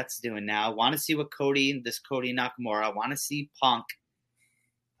what Seth's doing now. I want to see what Cody Nakamura. I want to see Punk.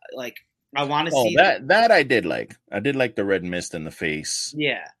 Like, I want to Oh, see that I did like. I did like the red mist in the face.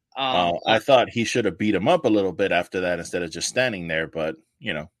 Yeah. I thought he should have beat him up a little bit after that instead of just standing there, but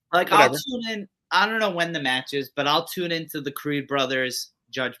Like whatever. I'll tune in. I don't know when the match is, but I'll tune into the Creed Brothers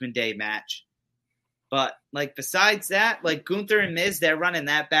Judgment Day match. But like besides that, like Gunther and Miz, they're running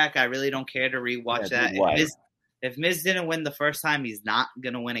that back. I really don't care to rewatch that. If Miz didn't win the first time, he's not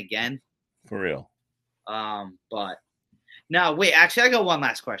gonna win again. For real. But no, wait. Actually, I got one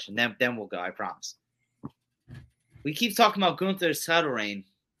last question. Then we'll go. I promise. We keep talking about Gunther's title reign.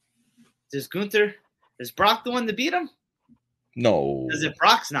 Is Brock the one to beat him? No. Because if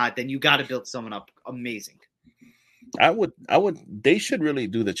Brock's not, then you got to build someone up amazing. I would. They should really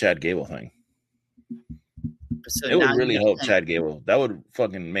do the Chad Gable thing. So it would really help Chad Gable. That would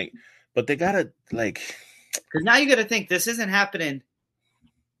fucking make. But they gotta like. Because now you got to think this isn't happening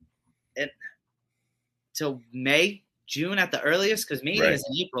till May, June at the earliest. Because Mania is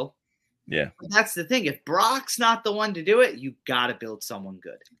in April. Yeah, but that's the thing. If Brock's not the one to do it, you got to build someone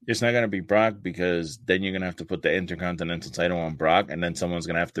good. It's not gonna be Brock because then you're gonna have to put the Intercontinental title on Brock, and then someone's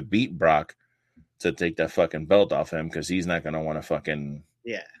gonna have to beat Brock to take that fucking belt off him because he's not gonna want to fucking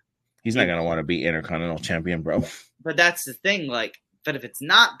He's not gonna want to be Intercontinental Champion, bro. But that's the thing, like. But if it's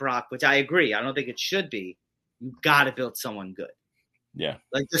not Brock, which I agree, I don't think it should be. You got to build someone good. Yeah,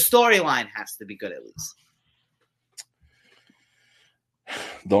 like the storyline has to be good at least.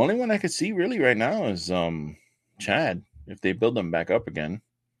 The only one I could see really right now is Chad. If they build him back up again,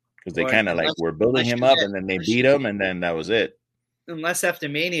 because they kind of like were building him up and then they beat him and then that was it. Unless after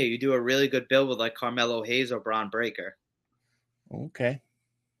Mania you do a really good build with like Carmelo Hayes or Braun Breaker. Okay.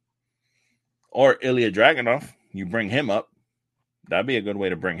 Or Ilya Dragunov, you bring him up. That'd be a good way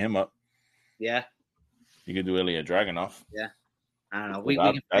to bring him up. Yeah. You could do Ilya Dragunov. Yeah. I don't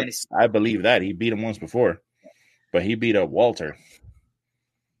know. I believe that. He beat him once before. But he beat up Walter.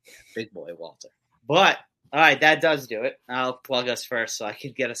 Big boy Walter. But, all right, that does do it. I'll plug us first so I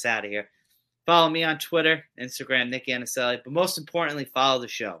can get us out of here. Follow me on Twitter, Instagram, Nick Anicelli. But most importantly, follow the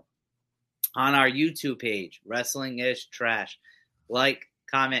show on our YouTube page, Wrestling is Trash. Like,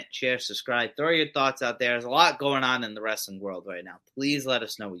 comment, share, subscribe. Throw your thoughts out there. There's a lot going on in the wrestling world right now. Please let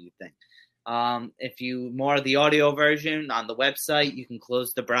us know what you think. If you more of the audio version on the website, you can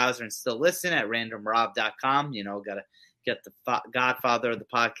close the browser and still listen at randomrob.com. Got to get the Godfather of the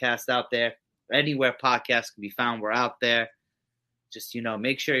podcast out there. Anywhere podcasts can be found, we're out there. Just,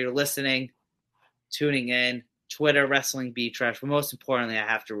 make sure you're listening, tuning in. Twitter, Wrestling Be Trash. But most importantly, I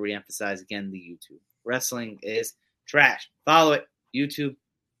have to reemphasize again the YouTube. Wrestling is Trash. Follow it. YouTube.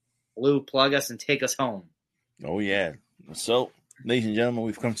 Lou, plug us and take us home. Oh, yeah. So, ladies and gentlemen,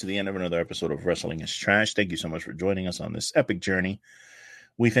 we've come to the end of another episode of Wrestling is Trash. Thank you so much for joining us on this epic journey.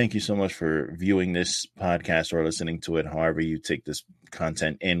 We thank you so much for viewing this podcast or listening to it, however you take this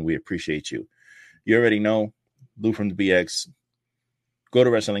content in. We appreciate you. You already know, Lou from the BX. Go to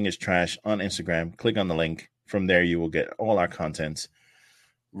Wrestling is Trash on Instagram. Click on the link. From there, you will get all our contents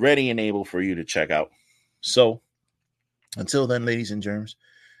ready and able for you to check out. So, until then, ladies and germs,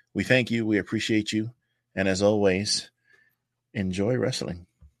 we thank you. We appreciate you. And as always, enjoy wrestling.